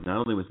good point. Not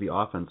only was the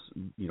offense,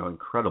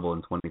 incredible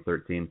in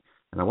 2013,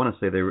 and I want to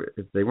say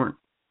they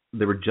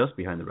were just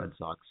behind the Red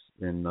Sox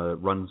in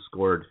runs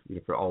scored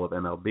for all of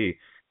MLB.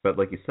 But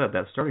like you said,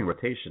 that starting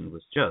rotation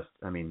was just,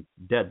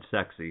 dead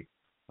sexy.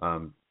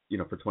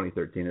 For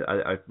 2013,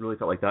 I really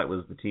felt like that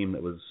was the team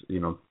that was,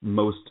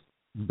 most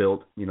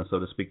built, so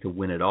to speak, to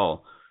win it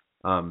all.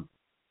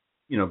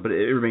 But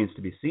it remains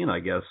to be seen,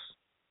 I guess.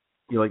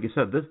 Like you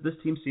said, this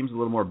team seems a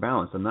little more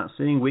balanced. I'm not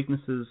seeing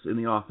weaknesses in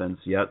the offense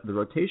yet. The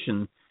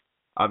rotation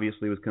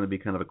obviously was going to be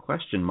kind of a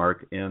question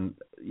mark. And,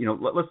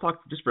 let's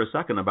talk just for a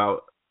second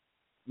about,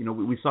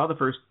 we saw the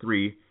first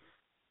 3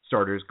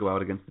 starters go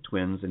out against the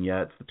Twins, and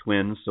yeah, it's the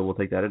Twins, so we'll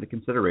take that into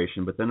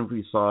consideration. But then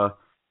we saw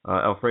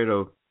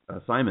Alfredo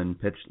Simon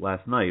pitch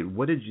last night.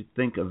 What did you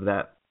think of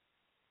that,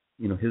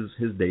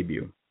 his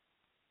debut?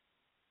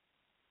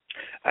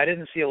 I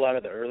didn't see a lot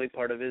of the early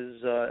part of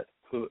his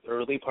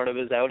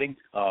outing.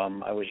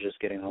 I was just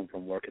getting home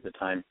from work at the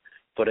time,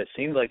 but it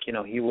seemed like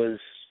he was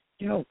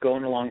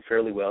going along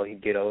fairly well.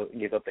 He'd give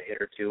up a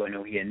hit or two. I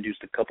know he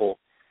induced a couple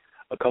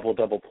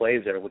double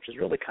plays there, which is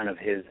really kind of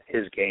his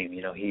game.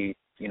 He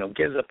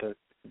gives up a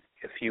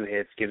few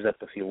hits, gives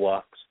up a few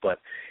walks, but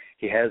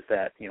he has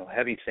that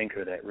heavy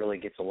sinker that really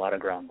gets a lot of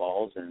ground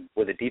balls, and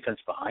with a defense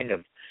behind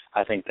him,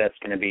 I think that's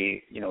going to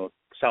be a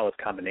solid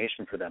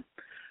combination for them.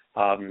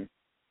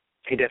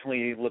 He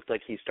definitely looked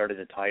like he started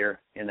to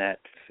tire in the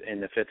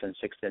 5th and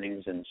 6th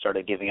innings and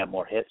started giving up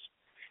more hits.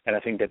 And I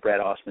think that Brad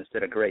Ausmus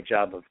did a great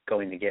job of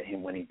going to get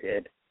him when he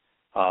did.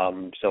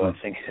 So I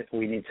think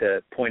we need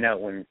to point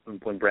out when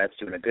Brad's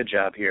doing a good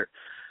job here.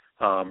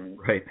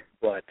 Right.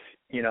 But,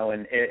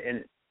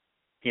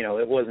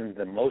 it wasn't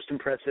the most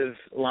impressive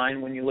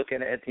line when you look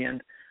at it at the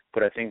end,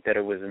 but I think that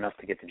it was enough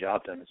to get the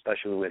job done,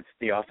 especially with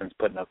the offense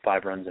putting up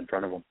 5 runs in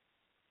front of them.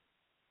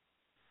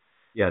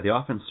 Yeah, the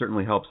offense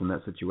certainly helps in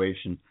that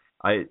situation.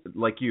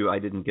 Like you, I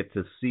didn't get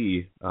to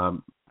see, I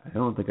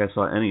don't think I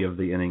saw any of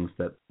the innings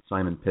that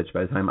Simon pitched.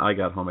 By the time I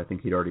got home, I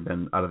think he'd already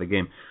been out of the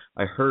game.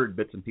 I heard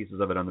bits and pieces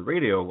of it on the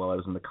radio while I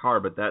was in the car,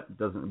 but that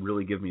doesn't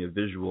really give me a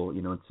visual,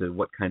 into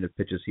what kind of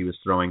pitches he was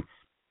throwing.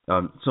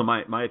 So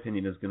my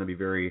opinion is going to be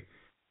very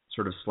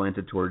sort of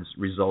slanted towards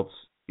results,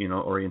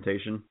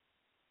 orientation.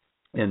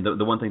 And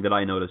the one thing that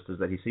I noticed is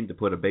that he seemed to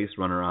put a base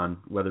runner on,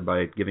 whether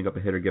by giving up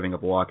a hit or giving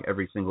up a walk,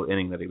 every single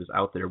inning that he was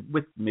out there,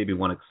 with maybe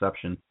one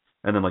exception.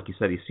 And then, like you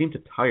said, he seemed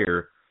to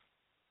tire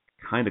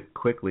kind of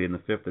quickly in the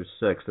fifth or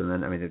sixth, and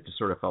then, I mean, it just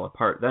sort of fell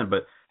apart then.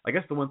 But I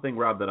guess the one thing,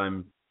 Rob, that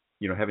I'm,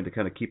 having to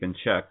kind of keep in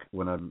check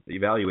when I'm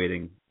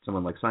evaluating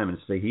someone like Simon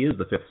is to say he is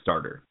the fifth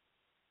starter.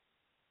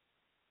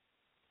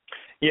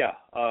 Yeah,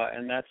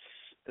 and that's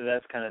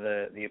kind of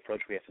the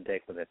approach we have to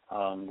take with it.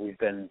 We've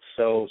been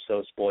so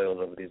spoiled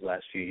over these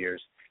last few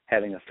years,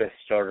 having a fifth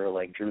starter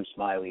like Drew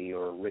Smiley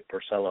or Rick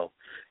Porcello.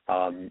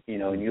 And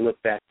you look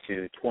back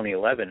to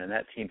 2011, and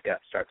that team got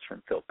starts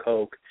from Phil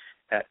Koch.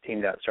 That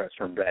team got starts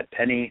from Brad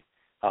Penny.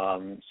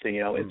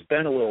 It's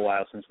been a little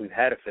while since we've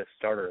had a fifth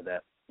starter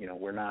that,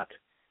 we're not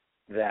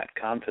that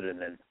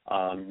confident in.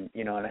 And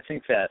I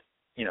think that,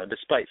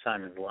 despite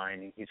Simon's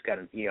line, he's got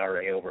an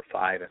ERA over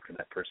 5 after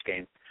that first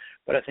game.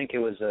 But I think it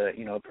was a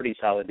pretty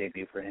solid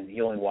debut for him.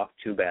 He only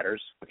walked 2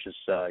 batters, which is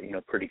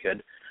pretty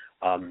good.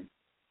 And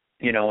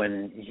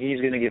he's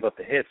going to give up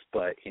the hits,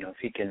 but if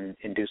he can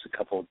induce a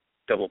couple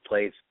double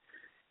plays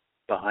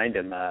behind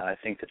him, I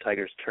think the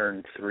Tigers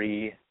turned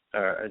 2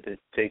 or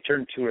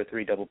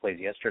 3 double plays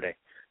yesterday.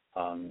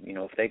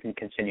 If they can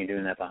continue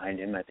doing that behind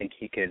him, I think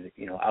he could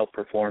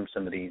outperform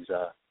some of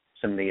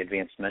the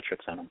advanced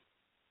metrics on him.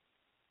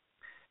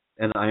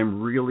 And I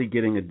am really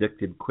getting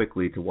addicted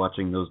quickly to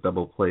watching those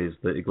double plays.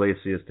 The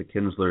Iglesias to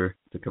Kinsler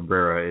to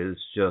Cabrera is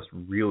just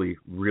really,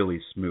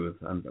 really smooth.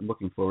 I'm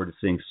looking forward to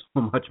seeing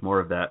so much more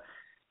of that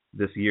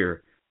this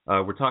year.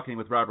 We're talking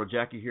with Rob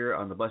Rogacki here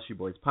on the Bless You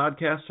Boys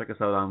podcast. Check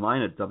us out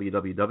online at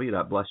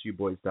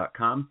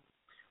www.blessyouboys.com.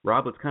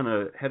 Rob, let's kind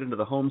of head into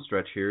the home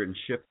stretch here and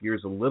shift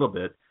gears a little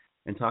bit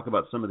and talk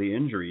about some of the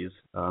injuries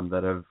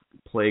that have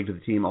plagued the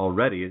team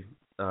already.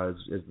 As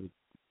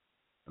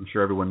I'm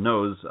sure everyone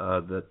knows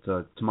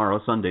that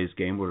tomorrow, Sunday's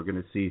game, we're going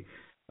to see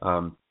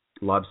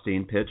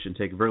Lobstein pitch and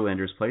take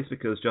Verlander's place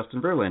because Justin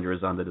Verlander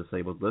is on the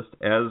disabled list,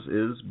 as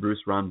is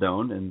Bruce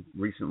Rondon and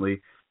recently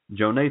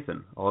Joe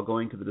Nathan, all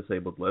going to the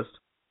disabled list.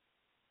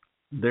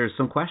 There's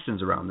some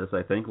questions around this,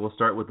 I think. We'll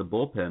start with the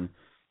bullpen.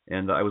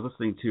 And I was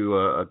listening to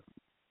a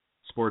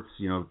sports,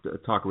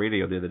 talk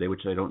radio the other day,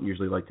 which I don't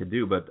usually like to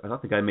do, but I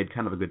don't think I made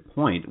kind of a good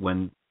point.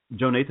 When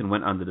Joe Nathan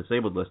went on the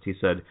disabled list, he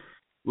said,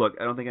 look,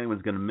 I don't think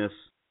anyone's going to miss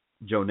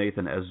Joe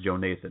Nathan as Joe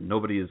Nathan.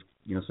 Nobody is,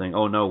 saying,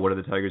 oh no, what are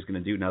the Tigers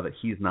going to do now that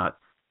he's not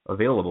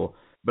available?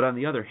 But on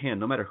the other hand,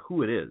 no matter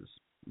who it is,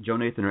 Joe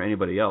Nathan or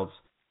anybody else,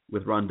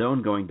 with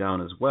Rondon going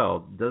down as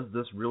well, does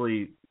this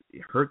really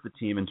hurt the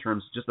team in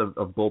terms just of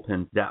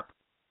bullpen depth?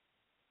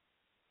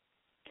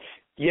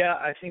 Yeah,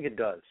 I think it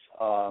does.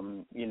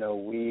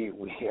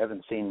 We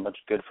haven't seen much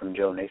good from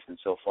Joe Nathan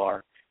so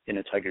far in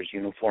a Tigers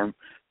uniform.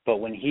 But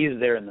when he's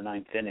there in the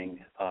 9th inning,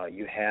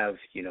 you have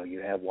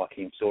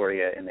Joaquin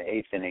Soria in the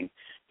 8th inning.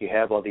 You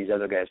have all these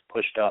other guys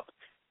pushed up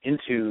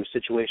into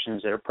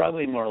situations that are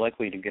probably more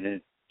likely to get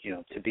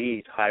to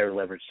be higher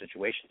leverage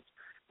situations.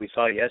 We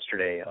saw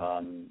yesterday,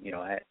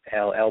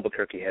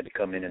 Albuquerque had to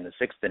come in the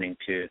 6th inning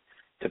to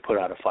put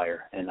out a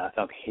fire, and I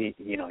thought he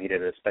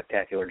did a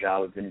spectacular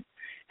job of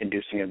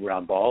inducing a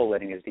ground ball,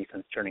 letting his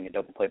defense turning a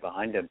double play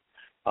behind him.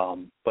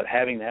 But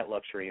having that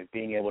luxury of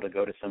being able to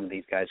go to some of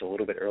these guys a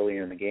little bit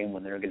earlier in the game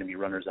when there are going to be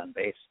runners on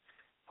base,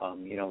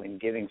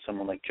 and giving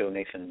someone like Joe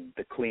Nathan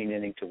the clean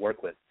inning to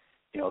work with.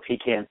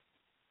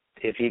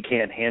 If he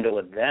can't handle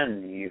it,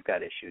 then you've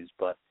got issues.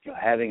 But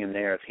having him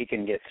there, if he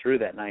can get through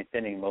that 9th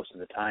inning most of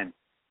the time,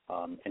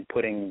 and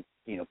putting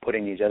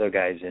these other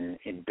guys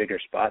in bigger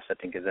spots, I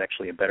think is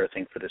actually a better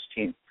thing for this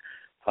team.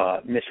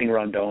 Missing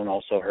Rondon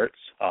also hurts.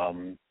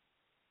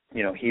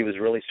 He was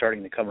really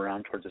starting to come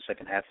around towards the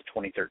second half of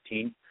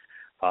 2013,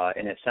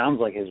 and it sounds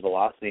like his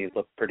velocity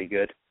looked pretty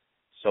good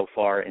so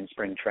far in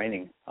spring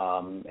training.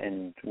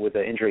 And with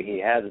the injury he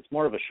has, it's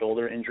more of a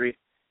shoulder injury,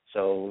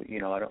 so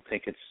I don't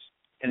think it's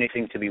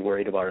anything to be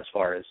worried about as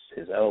far as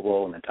his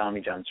elbow and the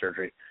Tommy John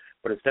surgery.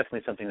 But it's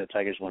definitely something the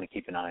Tigers want to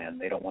keep an eye on.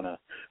 They don't want to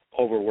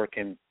overwork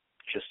him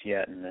just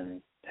yet and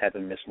then have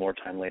him miss more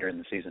time later in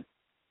the season.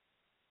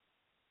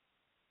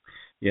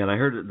 Yeah, and I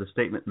heard the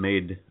statement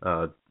made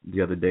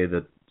the other day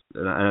that,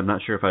 and I'm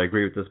not sure if I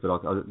agree with this, but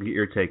I'll get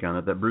your take on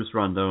it, that Bruce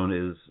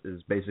Rondon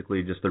is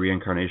basically just the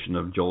reincarnation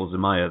of Joel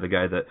Zumaya, the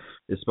guy that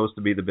is supposed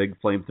to be the big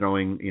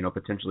flame-throwing,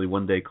 potentially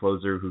one-day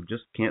closer who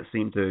just can't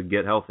seem to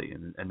get healthy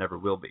and never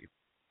will be.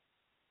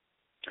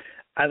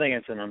 I think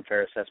it's an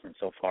unfair assessment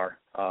so far.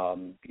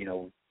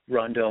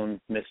 Rondon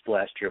missed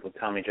last year with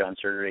Tommy John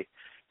surgery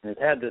and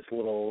has had this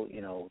little,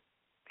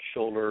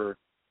 shoulder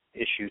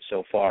issue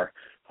so far.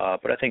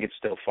 But I think it's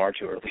still far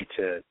too early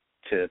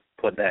to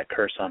put that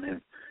curse on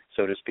him,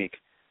 so to speak.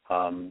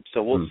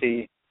 So we'll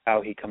see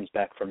how he comes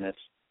back from this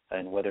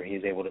and whether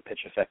he's able to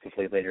pitch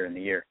effectively later in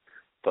the year.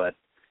 But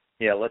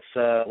yeah, let's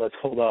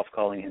hold off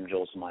calling him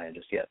Joel Zumaya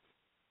just yet.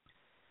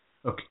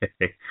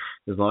 Okay,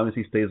 as long as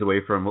he stays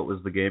away from what was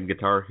the game,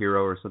 Guitar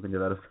Hero or something to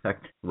that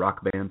effect,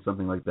 Rock Band,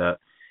 something like that.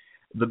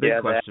 The big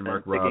question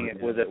mark, Rob.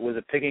 Was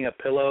it picking up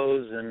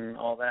pillows and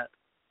all that?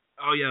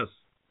 Oh yes.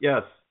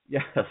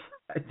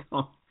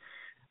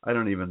 I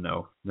don't even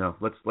know. No,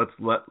 let's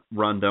let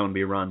Rondon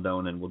be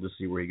Rondon, and we'll just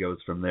see where he goes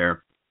from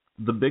there.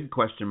 The big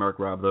question mark,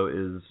 Rob, though,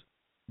 is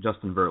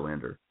Justin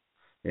Verlander.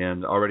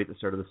 And already at the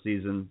start of the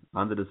season,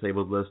 on the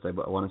disabled list, I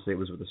want to say it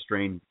was with a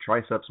strained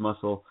triceps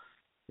muscle.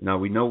 Now,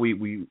 we know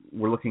we're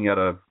looking at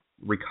a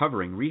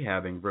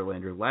rehabbing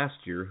Verlander last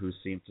year, who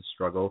seemed to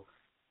struggle.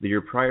 The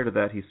year prior to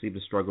that, he seemed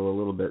to struggle a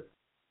little bit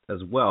as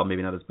well,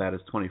 maybe not as bad as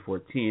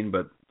 2014,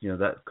 but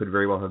that could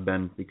very well have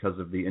been because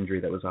of the injury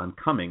that was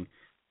oncoming.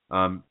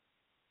 In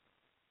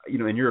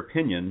your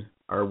opinion,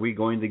 are we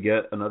going to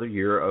get another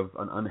year of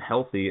an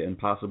unhealthy and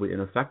possibly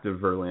ineffective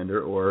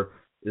Verlander, or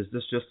is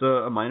this just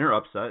a minor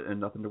upset and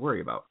nothing to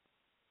worry about?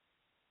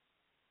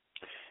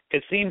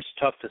 It seems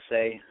tough to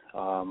say,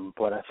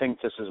 but I think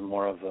this is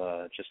more of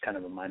just kind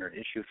of a minor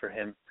issue for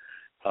him.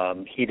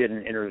 He did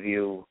an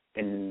interview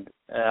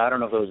I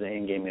don't know if it was an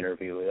in-game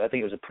interview. I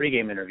think it was a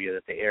pregame interview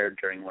that they aired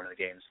during one of the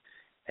games.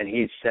 And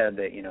he said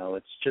that,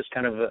 it's just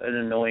kind of an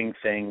annoying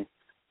thing.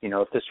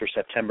 If this were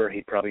September,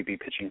 he'd probably be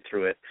pitching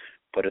through it.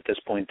 But at this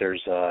point,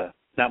 there's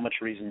not much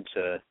reason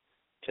to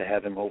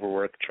have him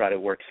overwork, try to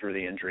work through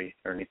the injury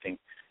or anything.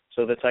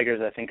 So the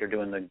Tigers, I think, are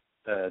doing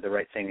the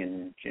right thing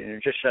and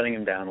just shutting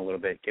him down a little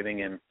bit, giving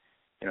him,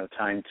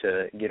 time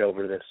to get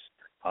over this,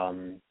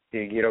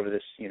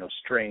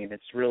 strain.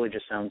 It's really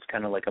just sounds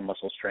kind of like a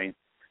muscle strain.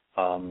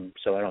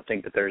 So I don't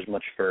think that there's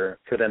much for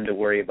them to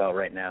worry about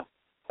right now.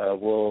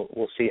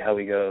 We'll see how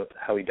he does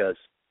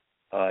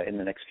in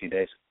the next few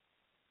days.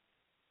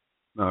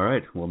 All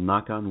right. We'll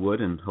knock on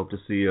wood and hope to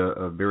see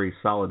a very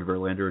solid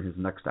Verlander in his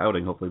next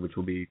outing, hopefully, which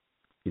will be,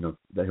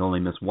 that he'll only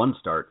miss one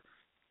start.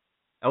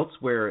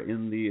 Elsewhere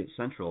in the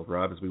Central,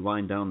 Rob, as we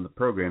wind down the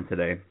program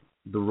today,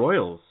 the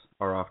Royals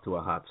are off to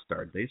a hot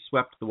start. They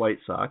swept the White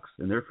Sox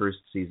in their first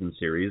season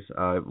series.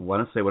 I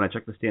want to say when I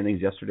checked the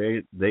standings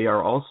yesterday, they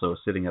are also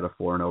sitting at a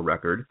 4-0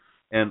 record.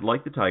 And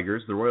like the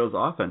Tigers, the Royals'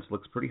 offense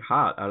looks pretty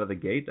hot out of the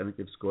gate. I think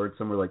they've scored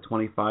somewhere like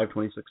 25,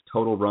 26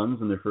 total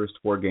runs in their first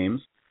 4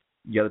 games.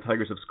 Yeah, the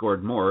Tigers have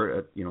scored more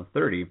at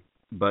 30.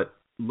 But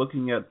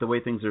looking at the way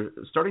things are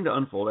starting to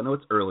unfold, I know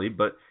it's early,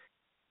 but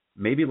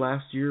maybe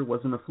last year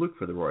wasn't a fluke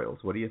for the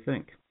Royals. What do you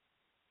think?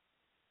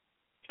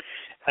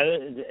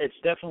 It's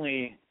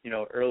definitely,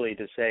 early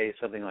to say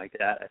something like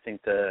that. I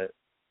think I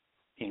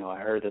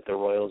heard that the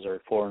Royals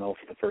are 4-0 for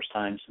the first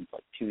time since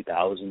like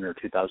 2000 or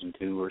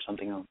 2002 or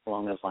something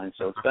along those lines.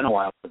 So it's been a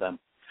while for them.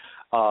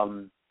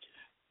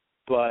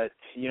 But,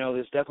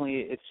 there's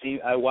definitely,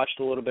 I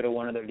watched a little bit of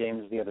one of their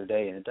games the other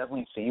day, and it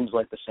definitely seems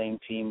like the same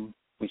team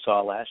we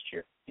saw last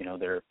year.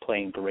 They're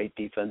playing great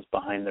defense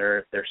behind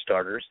their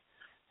starters.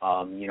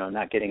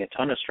 Not getting a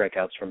ton of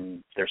strikeouts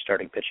from their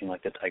starting pitching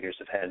like the Tigers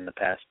have had in the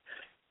past,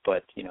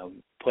 but,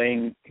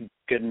 playing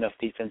good enough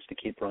defense to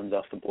keep runs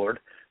off the board.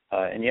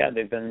 And,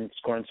 they've been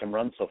scoring some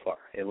runs so far.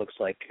 It looks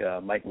like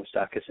Mike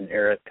Moustakas and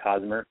Eric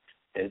Hosmer,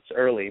 it's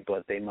early,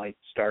 but they might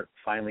start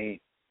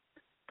finally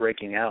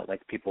breaking out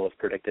like people have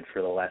predicted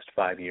for the last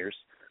 5 years.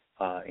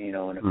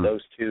 And if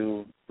those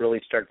two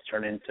really start to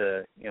turn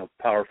into,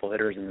 powerful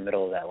hitters in the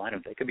middle of that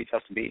lineup, they could be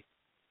tough to beat.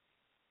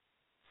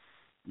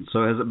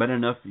 So has it been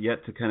enough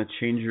yet to kind of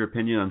change your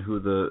opinion on who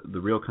the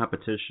real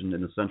competition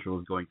in the Central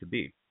is going to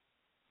be?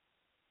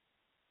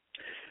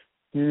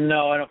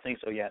 No, I don't think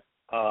so yet.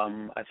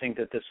 I think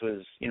that this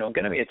was,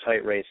 going to be a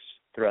tight race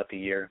throughout the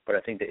year, but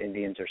I think the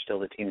Indians are still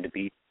the team to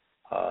beat.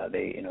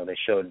 They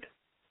showed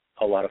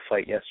a lot of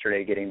fight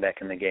yesterday getting back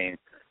in the game,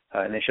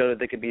 and they showed that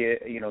they could be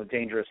a,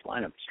 dangerous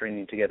lineup,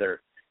 stringing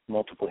together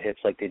multiple hits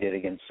like they did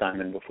against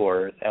Simon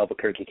before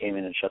Albuquerque came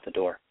in and shut the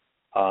door.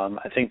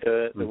 I think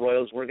the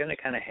Royals were going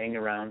to kind of hang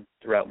around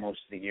throughout most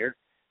of the year,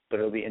 but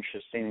it'll be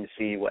interesting to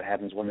see what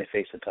happens when they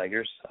face the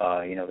Tigers.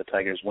 The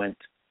Tigers went,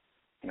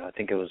 I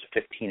think it was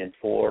 15-4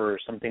 or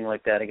something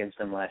like that against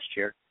them last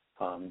year.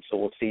 So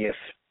we'll see if,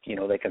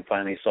 they can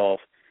finally solve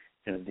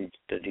the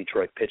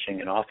Detroit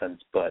pitching and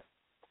offense. But,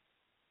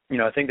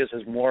 I think this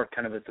is more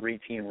kind of a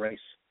 3-team race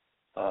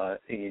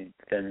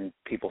than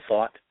people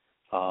thought.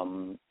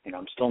 I'm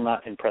still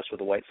not impressed with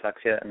the White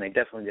Sox yet, and they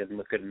definitely didn't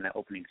look good in that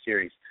opening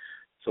series.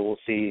 So we'll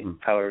see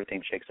how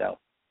everything shakes out.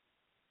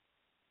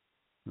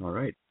 All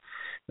right.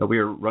 Now we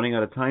are running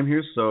out of time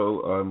here,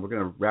 so we're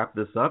going to wrap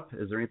this up.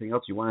 Is there anything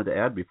else you wanted to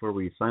add before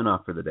we sign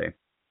off for the day?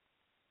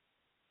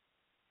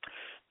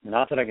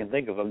 Not that I can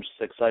think of. I'm just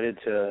excited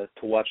to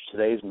watch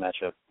today's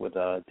matchup with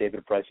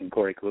David Price and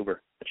Corey Kluber.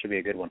 That should be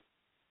a good one.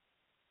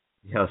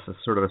 Yes, it's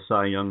sort of a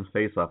Cy Young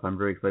face-off. I'm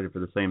very excited for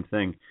the same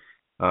thing.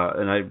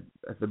 And I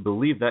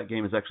believe that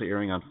game is actually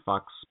airing on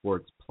Fox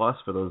Sports Plus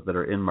for those that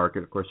are in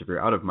market. Of course, if you're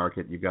out of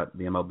market, you've got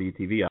the MLB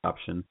TV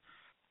option.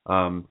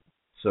 Rob,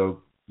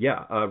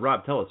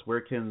 tell us, where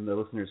can the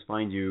listeners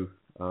find you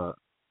on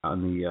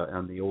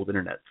the old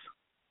internet?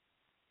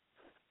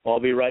 Well,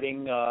 I'll be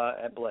writing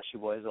at Bless You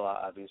Boys a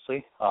lot,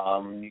 obviously.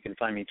 You can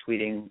find me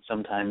tweeting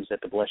sometimes at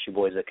the Bless You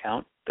Boys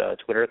account, the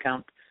Twitter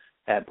account,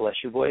 at Bless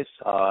You Boys.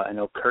 I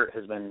know Kurt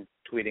has been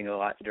tweeting a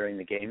lot during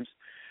the games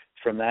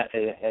from that,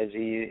 as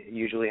he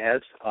usually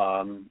has.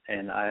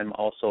 And I'm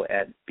also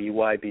at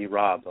BYB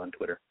Rob on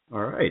Twitter.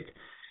 All right.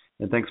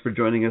 And thanks for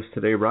joining us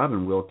today, Rob,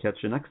 and we'll catch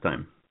you next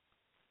time.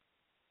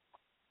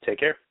 Take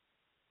care.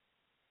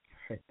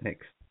 All right,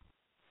 thanks.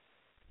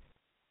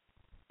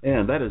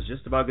 And that is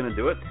just about going to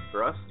do it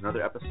for us.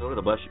 Another episode of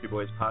the Bless You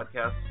Boys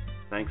podcast.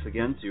 Thanks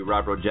again to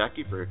Rob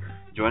Rogacki for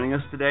joining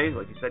us today.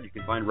 Like you said, you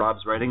can find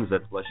Rob's writings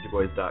at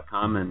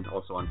blessyouboys.com and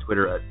also on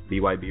Twitter at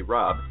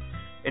BYBRob.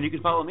 And you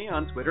can follow me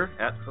on Twitter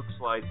at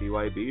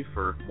HookSlideBYB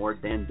for more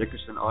Dan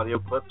Dickerson audio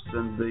clips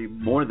and the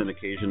more than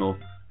occasional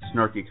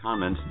snarky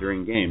comments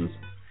during games.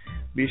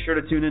 Be sure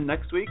to tune in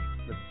next week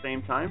at the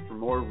same time for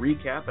more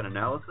recap and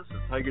analysis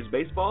of Tigers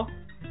baseball.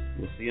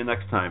 We'll see you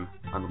next time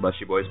on the Bless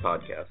You Boys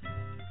podcast.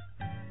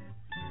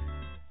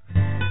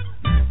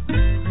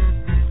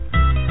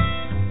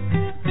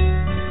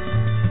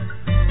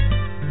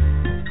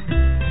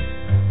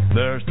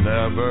 There's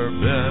never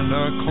been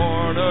a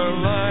corner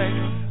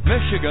like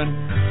Michigan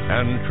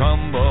and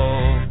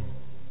Trumbull.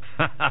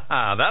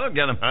 That'll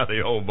get him out of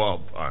the old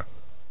ballpark.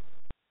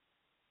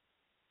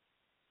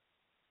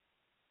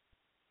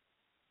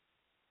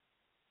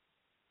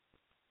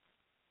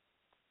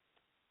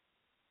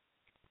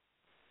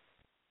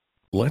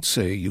 Let's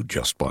say you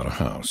just bought a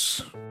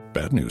house.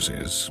 Bad news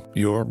is,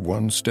 you're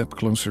one step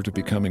closer to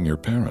becoming your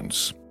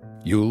parents.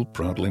 You'll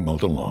proudly mow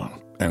the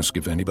lawn. Ask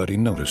if anybody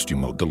noticed you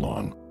mowed the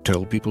lawn.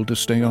 Tell people to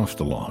stay off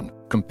the lawn.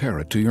 Compare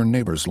it to your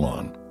neighbor's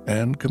lawn.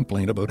 And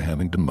complain about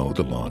having to mow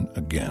the lawn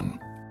again.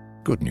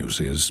 Good news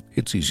is,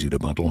 it's easy to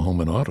bundle home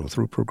and auto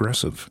through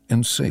Progressive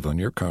and save on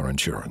your car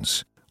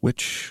insurance,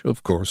 which,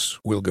 of course,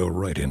 will go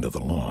right into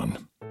the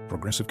lawn.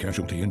 Progressive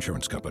Casualty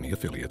Insurance Company,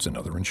 affiliates, and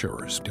other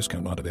insurers.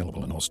 Discount not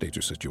available in all states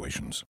or situations.